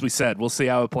as we said, we'll see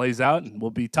how it plays out, and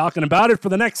we'll be talking about it for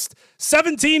the next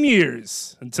 17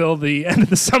 years until the end of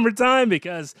the summertime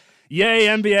because, yay,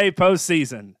 NBA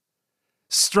postseason.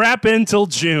 Strap in till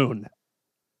June,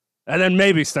 and then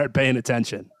maybe start paying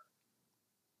attention.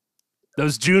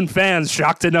 Those June fans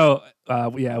shocked to know,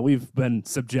 we've been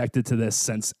subjected to this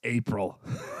since April.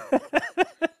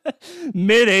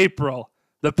 Mid-April,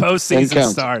 the postseason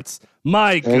starts.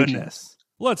 My goodness.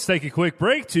 Let's take a quick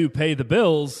break to pay the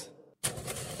bills.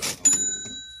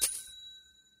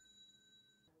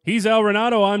 He's Al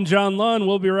Renato. I'm John Lund.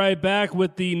 We'll be right back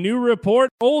with the new report,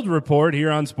 old report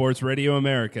here on Sports Radio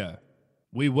America.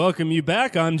 We welcome you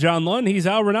back. I'm John Lund. He's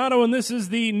Al Renato, and this is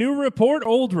the new report,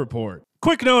 old report.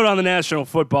 Quick note on the National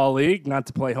Football League, not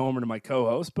to play homer to my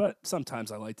co-host, but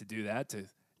sometimes I like to do that to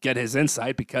get his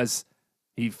insight because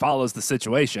he follows the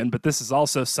situation. But this is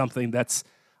also something that's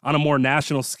on a more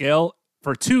national scale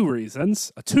for two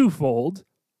reasons, a twofold.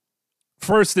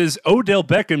 First is Odell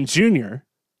Beckham Jr.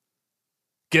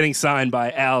 getting signed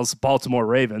by Al's Baltimore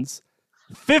Ravens.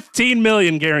 $15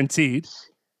 million guaranteed.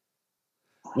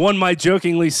 One might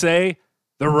jokingly say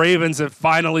the Ravens have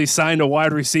finally signed a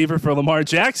wide receiver for Lamar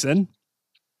Jackson.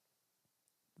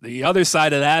 The other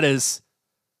side of that is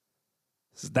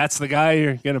that's the guy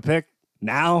you're going to pick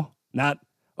now, not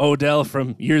Odell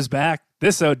from years back.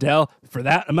 This Odell for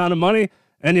that amount of money,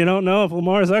 and you don't know if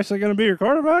Lamar is actually going to be your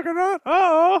quarterback or not.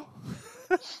 Oh,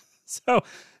 so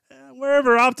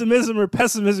wherever optimism or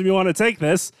pessimism you want to take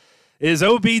this, is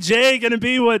OBJ going to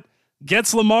be what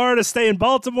gets Lamar to stay in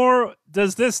Baltimore?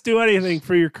 Does this do anything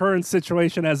for your current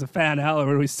situation as a fan, Al,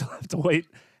 or do we still have to wait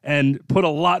and put a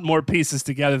lot more pieces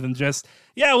together than just,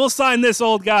 yeah, we'll sign this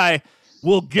old guy.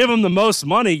 We'll give him the most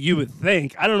money, you would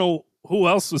think. I don't know who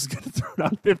else was going to throw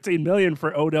down $15 million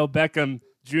for Odell Beckham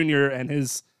Jr. and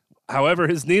his, however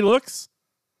his knee looks.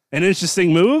 An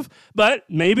interesting move, but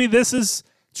maybe this is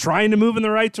trying to move in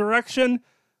the right direction.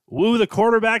 Woo the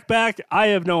quarterback back. I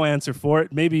have no answer for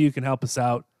it. Maybe you can help us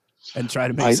out and try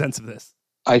to make sense of this.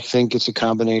 I think it's a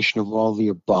combination of all the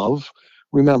above.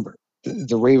 Remember,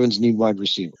 the Ravens need wide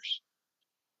receivers.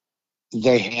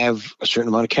 They have a certain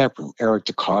amount of cap room. Eric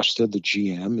DaCosta, the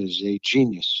GM, is a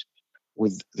genius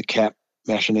with the cap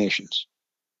machinations.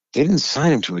 They didn't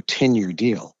sign him to a 10-year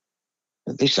deal.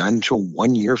 They signed him to a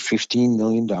 1-year, $15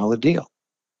 million deal.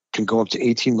 Can go up to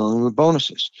 $18 million with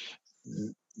bonuses.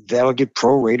 That'll get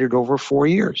prorated over 4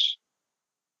 years,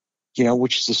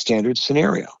 which is the standard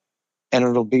scenario. And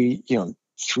it'll be,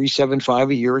 $375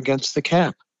 a year against the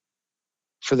cap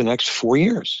for the next 4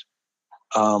 years.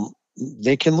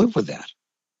 They can live with that.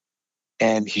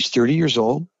 And he's 30 years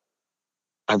old.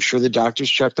 I'm sure the doctors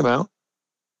checked him out.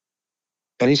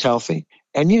 And he's healthy.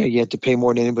 And you had to pay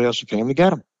more than anybody else would pay him to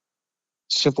get him.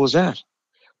 Simple as that.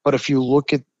 But if you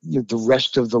look at the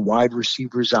rest of the wide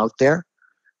receivers out there,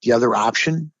 the other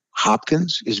option,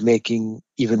 Hopkins, is making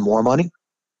even more money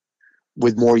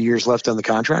with more years left on the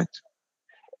contract.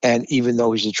 And even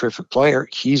though he's a terrific player,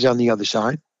 he's on the other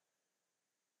side.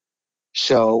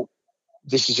 So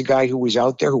this is a guy who was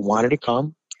out there who wanted to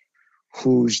come,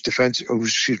 whose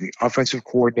offensive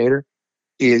coordinator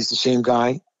is the same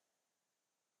guy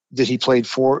that he played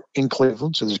for in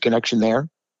Cleveland. So there's a connection there.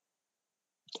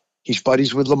 He's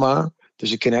buddies with Lamar.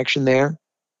 There's a connection there.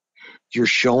 You're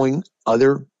showing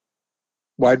other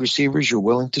wide receivers you're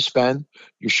willing to spend.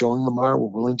 You're showing Lamar we're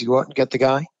willing to go out and get the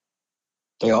guy.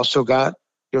 They also got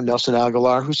Nelson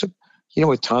Aguilar, who's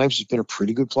at times has been a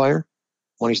pretty good player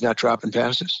when he's not dropping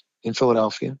passes in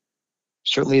Philadelphia.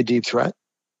 Certainly a deep threat.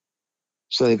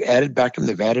 So they've added Beckham,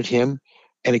 they've added him,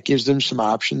 and it gives them some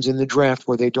options in the draft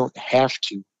where they don't have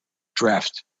to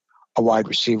draft a wide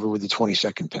receiver with the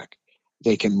 22nd pick.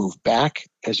 They can move back,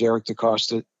 as Eric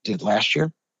DaCosta did last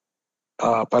year,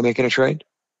 by making a trade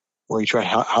where he tried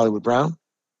Hollywood Brown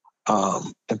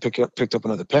and picked up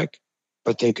another pick.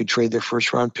 But they could trade their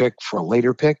first-round pick for a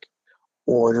later pick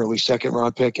or an early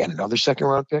second-round pick and another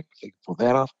second-round pick. They could pull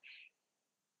that off.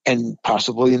 And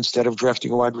possibly, instead of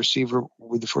drafting a wide receiver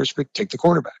with the first pick, take the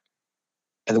cornerback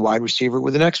and the wide receiver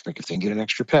with the next pick if they can get an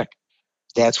extra pick.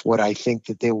 That's what I think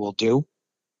that they will do.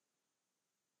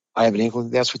 I have an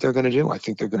inkling that's what they're going to do. I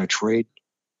think they're going to trade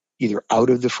either out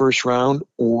of the first round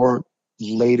or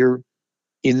later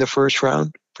in the first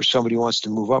round for somebody who wants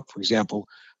to move up. For example,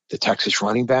 the Texas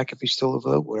running back, if he's still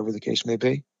available, whatever the case may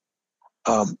be,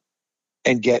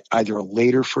 and get either a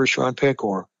later first-round pick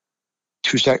or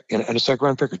a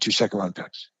second-round pick or 2 second-round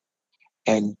picks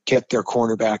and get their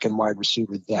cornerback and wide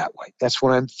receiver that way. That's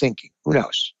what I'm thinking. Who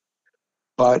knows?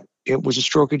 But it was a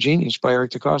stroke of genius by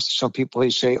Eric DaCosta. Some people, they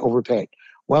say, overpaid.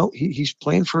 Well, he's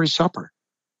playing for his supper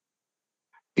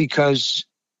because,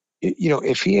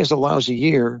 if he has a lousy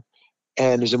year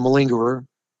and is a malingerer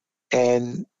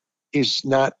and is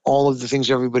not all of the things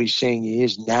everybody's saying he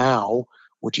is now,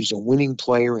 which is a winning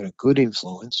player and a good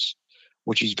influence,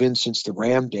 which he's been since the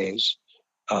Ram days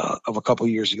of a couple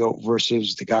of years ago,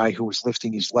 versus the guy who was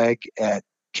lifting his leg at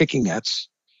kicking nets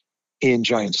in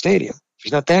Giant Stadium. If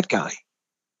he's not that guy,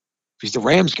 if he's the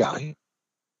Rams guy,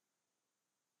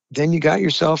 then you got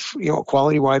yourself, a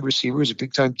quality wide receiver who's a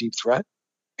big-time deep threat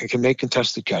and can make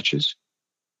contested catches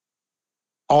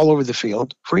all over the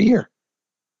field for a year.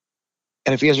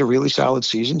 And if he has a really solid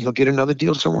season, he'll get another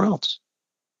deal somewhere else.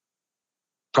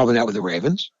 Probably not with the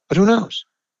Ravens, but who knows?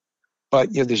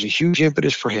 But there's a huge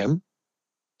impetus for him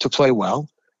to play well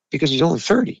because he's only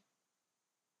 30.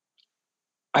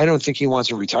 I don't think he wants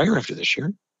to retire after this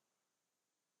year.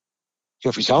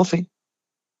 If he's healthy,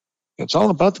 it's all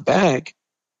about the bag.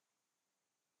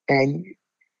 And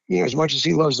as much as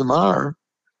he loves Lamar,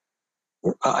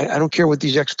 I don't care what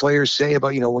these ex-players say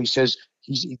about when he says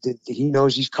he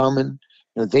knows he's coming.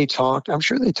 They talked. I'm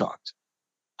sure they talked,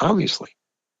 obviously.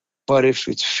 But if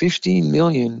it's $15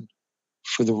 million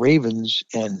for the Ravens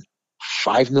and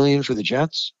 $5 million for the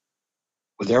Jets,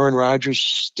 with Aaron Rodgers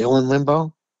still in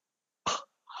limbo,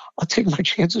 I'll take my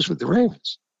chances with the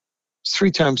Ravens. It's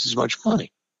 3 times as much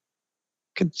money.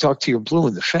 I can talk to your blue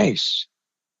in the face.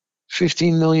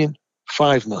 $15 million,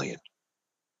 $5 million.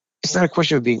 It's not a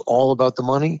question of being all about the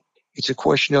money. It's a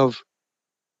question of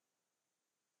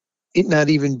it not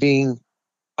even being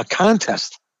a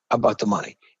contest about the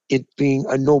money. It being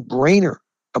a no-brainer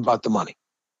about the money.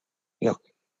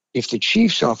 If the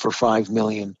Chiefs offer $5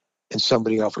 million and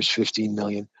somebody offers $15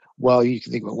 million, well, you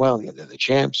can think, they're the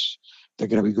champs. They're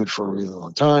going to be good for a really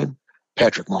long time.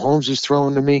 Patrick Mahomes is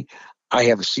throwing to me. I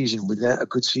have a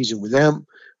good season with them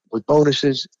with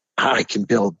bonuses. I can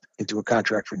build into a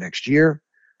contract for next year.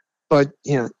 But,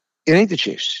 it ain't the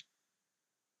Chiefs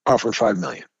offering $5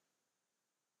 million.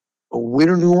 We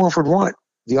don't know who offered what.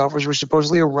 The offers were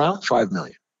supposedly around $5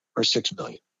 million or $6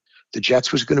 million. The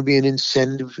Jets was going to be an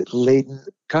incentive-laden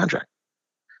contract.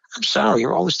 I'm sorry,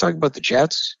 you're always talking about the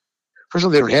Jets. First of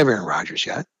all, they don't have Aaron Rodgers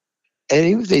yet. And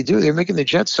even if they do, they're making the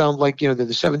Jets sound like, they're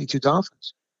the 72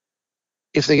 Dolphins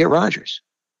if they get Rodgers.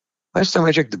 Last time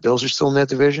I checked, the Bills are still in that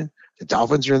division. The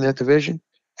Dolphins are in that division.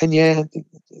 And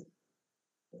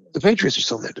the Patriots are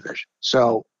still in that division.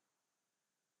 So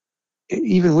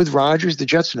even with Rodgers, the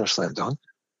Jets are no slam dunk.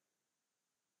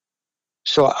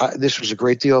 So this was a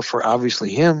great deal for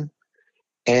obviously him.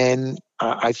 And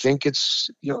I think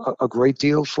it's a great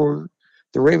deal for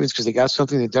the Ravens because they got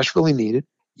something they desperately needed.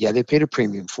 Yeah, they paid a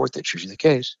premium for it. That's usually the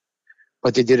case.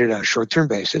 But they did it on a short-term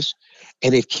basis.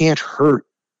 And it can't hurt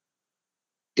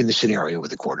in the scenario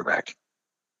with the quarterback.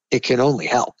 It can only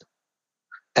help.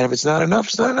 And if it's not enough,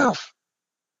 it's not enough.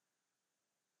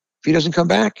 If he doesn't come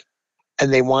back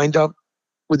and they wind up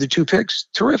with the 2 picks,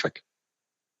 terrific.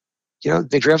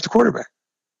 They draft a quarterback.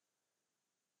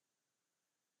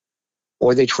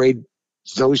 Or they trade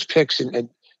those picks and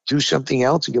do something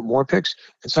else and get more picks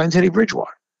and sign Teddy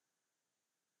Bridgewater.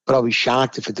 But I'll be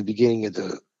shocked if at the beginning of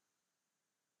the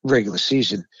regular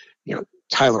season,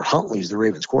 Tyler Huntley is the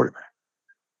Ravens quarterback.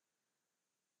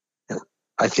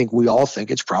 I think we all think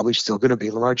it's probably still going to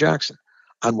be Lamar Jackson.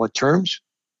 On what terms?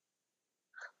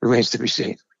 Remains to be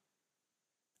seen.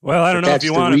 Well, I don't know if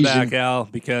you want him back, Al,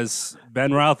 because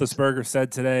Ben Roethlisberger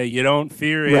said today, you don't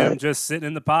fear him just sitting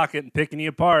in the pocket and picking you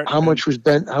apart. How much did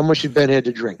Ben had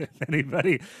to drink?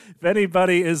 If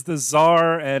anybody is the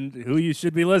czar and who you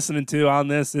should be listening to on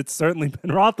this, it's certainly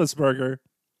Ben Roethlisberger.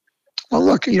 Well,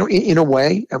 look, in a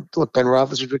way, look, Ben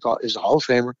Roethlisberger is a Hall of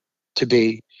Famer to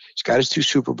be. He's got his 2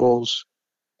 Super Bowls.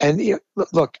 And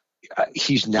look,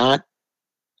 he's not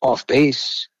off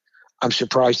base. I'm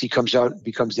surprised he comes out and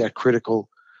becomes that critical,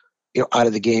 out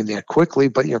of the game that quickly.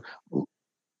 But,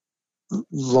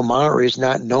 Lamar is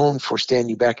not known for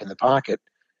standing back in the pocket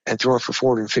and throwing for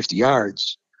 450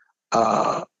 yards,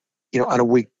 on a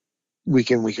week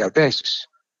in, week out basis.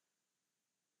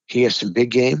 He has some big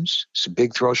games, some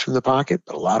big throws from the pocket,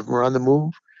 but a lot of them are on the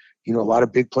move. A lot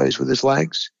of big plays with his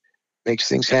legs. Makes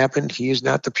things happen. He is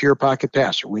not the pure pocket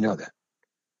passer. We know that.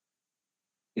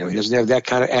 He doesn't have that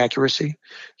kind of accuracy.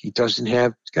 He's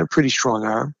got a pretty strong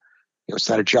arm. It's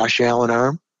not a Josh Allen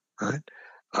arm, right?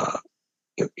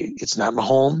 It's not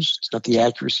Mahomes. It's not the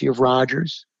accuracy of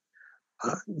Rodgers.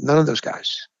 None of those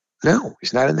guys. No,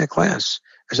 he's not in that class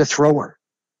as a thrower.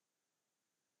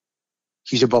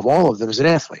 He's above all of them as an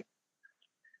athlete.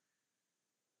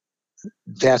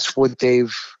 That's what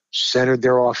they've centered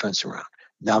their offense around.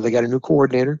 Now they got a new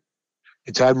coordinator,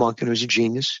 Todd Monken, who's a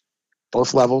genius,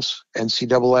 both levels,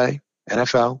 NCAA,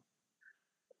 NFL,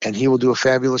 and he will do a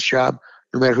fabulous job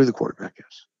no matter who the quarterback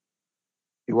is.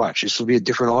 You watch. This will be a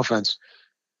different offense,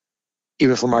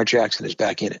 even if Lamar Jackson is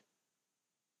back in it,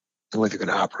 the way they're going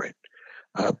to operate.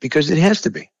 Because it has to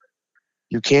be.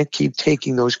 You can't keep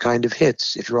taking those kind of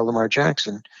hits if you're Lamar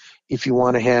Jackson, if you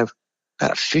want to have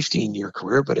not a 15-year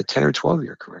career, but a 10 or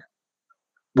 12-year career,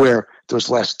 where those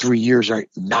last 3 years are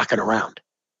knocking around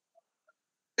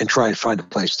and trying to find a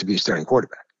place to be a starting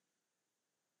quarterback.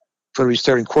 For to be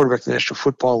starting quarterback in the National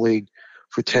Football League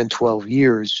for 10, 12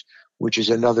 years, which is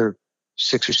another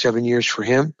 6 or 7 years for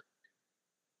him,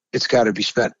 it's got to be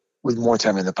spent with more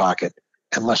time in the pocket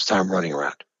and less time running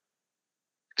around.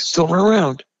 He can still run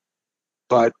around,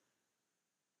 but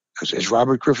as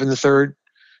Robert Griffin III,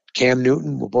 Cam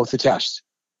Newton will both attest,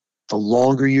 the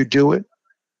longer you do it,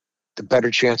 the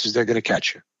better chances they're going to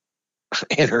catch you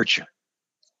and hurt you.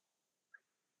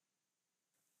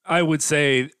 I would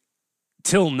say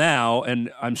till now,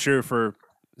 and I'm sure for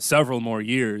several more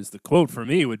years, the quote for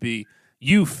me would be,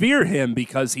 you fear him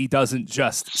because he doesn't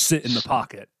just sit in the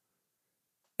pocket.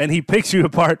 And he picks you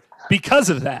apart because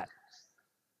of that.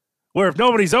 Where if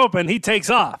nobody's open, he takes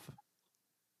off.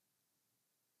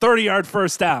 30-yard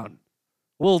first down.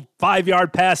 Little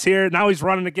 5-yard pass here. Now he's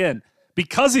running again.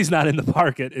 Because he's not in the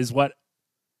pocket is what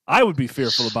I would be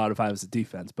fearful about if I was a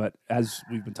defense. But as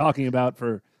we've been talking about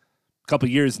for a couple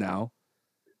of years now,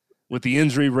 with the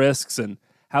injury risks and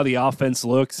how the offense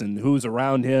looks and who's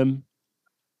around him,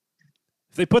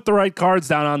 if they put the right cards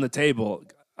down on the table,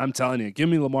 I'm telling you, give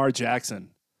me Lamar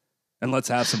Jackson and let's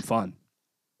have some fun.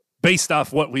 Based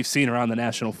off what we've seen around the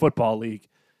National Football League,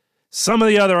 some of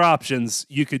the other options,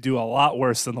 you could do a lot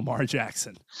worse than Lamar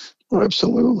Jackson. Well,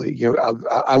 absolutely.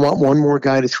 I want one more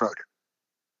guy to throw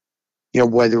to.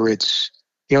 Whether it's,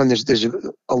 and there's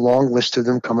a long list of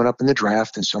them coming up in the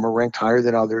draft, and some are ranked higher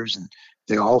than others, and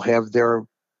they all have their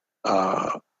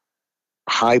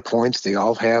high points. They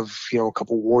all have, a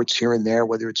couple warts here and there,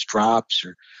 whether it's drops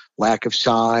or lack of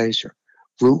size or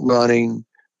route running,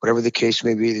 whatever the case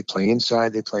may be. They play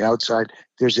inside, they play outside.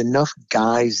 There's enough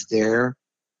guys there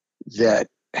that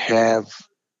have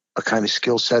a kind of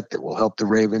skill set that will help the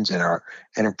Ravens and are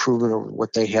an improvement over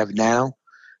what they have now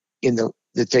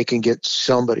that they can get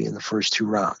somebody in the first 2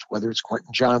 rounds, whether it's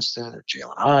Quentin Johnston or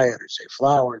Jalen Hyatt or Zay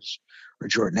Flowers or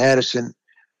Jordan Addison.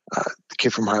 The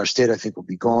kid from Ohio State, I think, will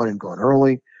be gone and gone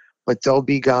early. But there'll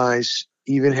be guys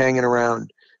even hanging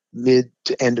around mid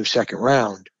to end of second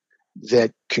round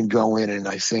that can go in and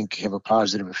I think have a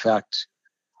positive effect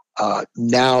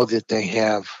now that they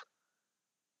have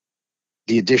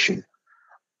the addition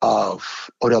of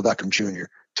Odell Beckham Jr.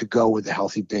 to go with the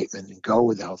healthy Bateman and go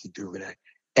with the healthy Duvernay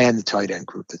and the tight end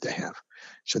group that they have.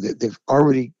 So they've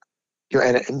already,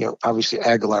 and obviously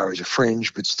Aguilar is a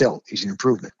fringe, but still he's an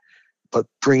improvement. But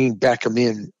bringing Beckham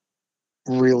in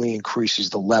really increases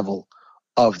the level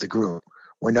of the group,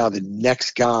 where now the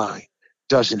next guy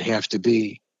doesn't have to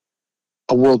be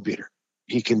a world beater.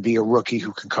 He can be a rookie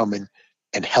who can come in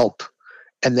and help.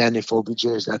 And then if OBJ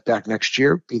is not back next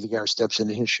year, be the guy who steps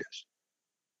into his shoes.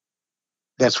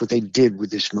 That's what they did with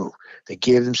this move. They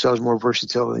gave themselves more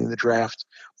versatility in the draft,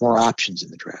 more options in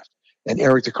the draft. And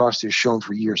Eric DeCosta has shown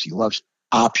for years he loves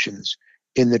options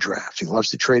in the draft. He loves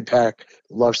to trade pack.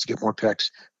 He loves to get more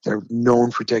picks. They're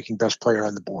known for taking best player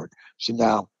on the board. So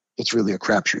now it's really a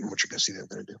crapshoot in what you're going to see they're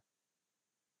going to do.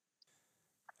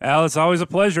 Al, it's always a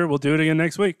pleasure. We'll do it again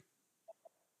next week.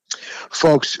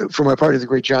 Folks, for my partner, the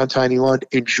great John Tiny Lund,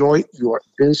 enjoy your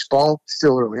baseball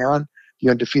still early on. The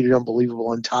undefeated,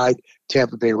 unbelievable, untied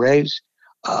Tampa Bay Rays,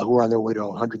 who are on their way to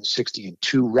 160-2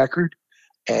 record,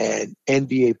 and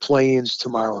NBA play-ins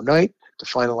tomorrow night to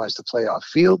finalize the playoff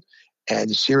field. And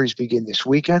the series begin this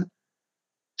weekend.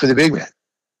 For the big man,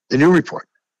 the new report,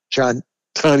 John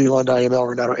Tiny Lund, I am Al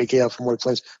Renato, a.k.a. from White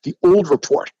Plains. The old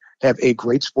report. Have a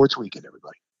great sports weekend,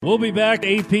 everybody. We'll be back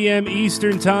 8 p.m.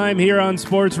 Eastern Time here on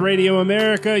Sports Radio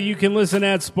America. You can listen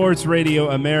at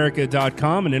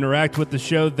sportsradioamerica.com and interact with the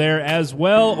show there as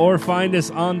well, or find us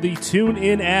on the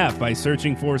TuneIn app by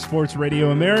searching for Sports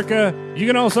Radio America. You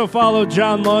can also follow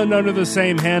John Lund under the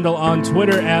same handle on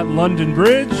Twitter at London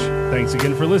Bridge. Thanks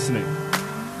again for listening.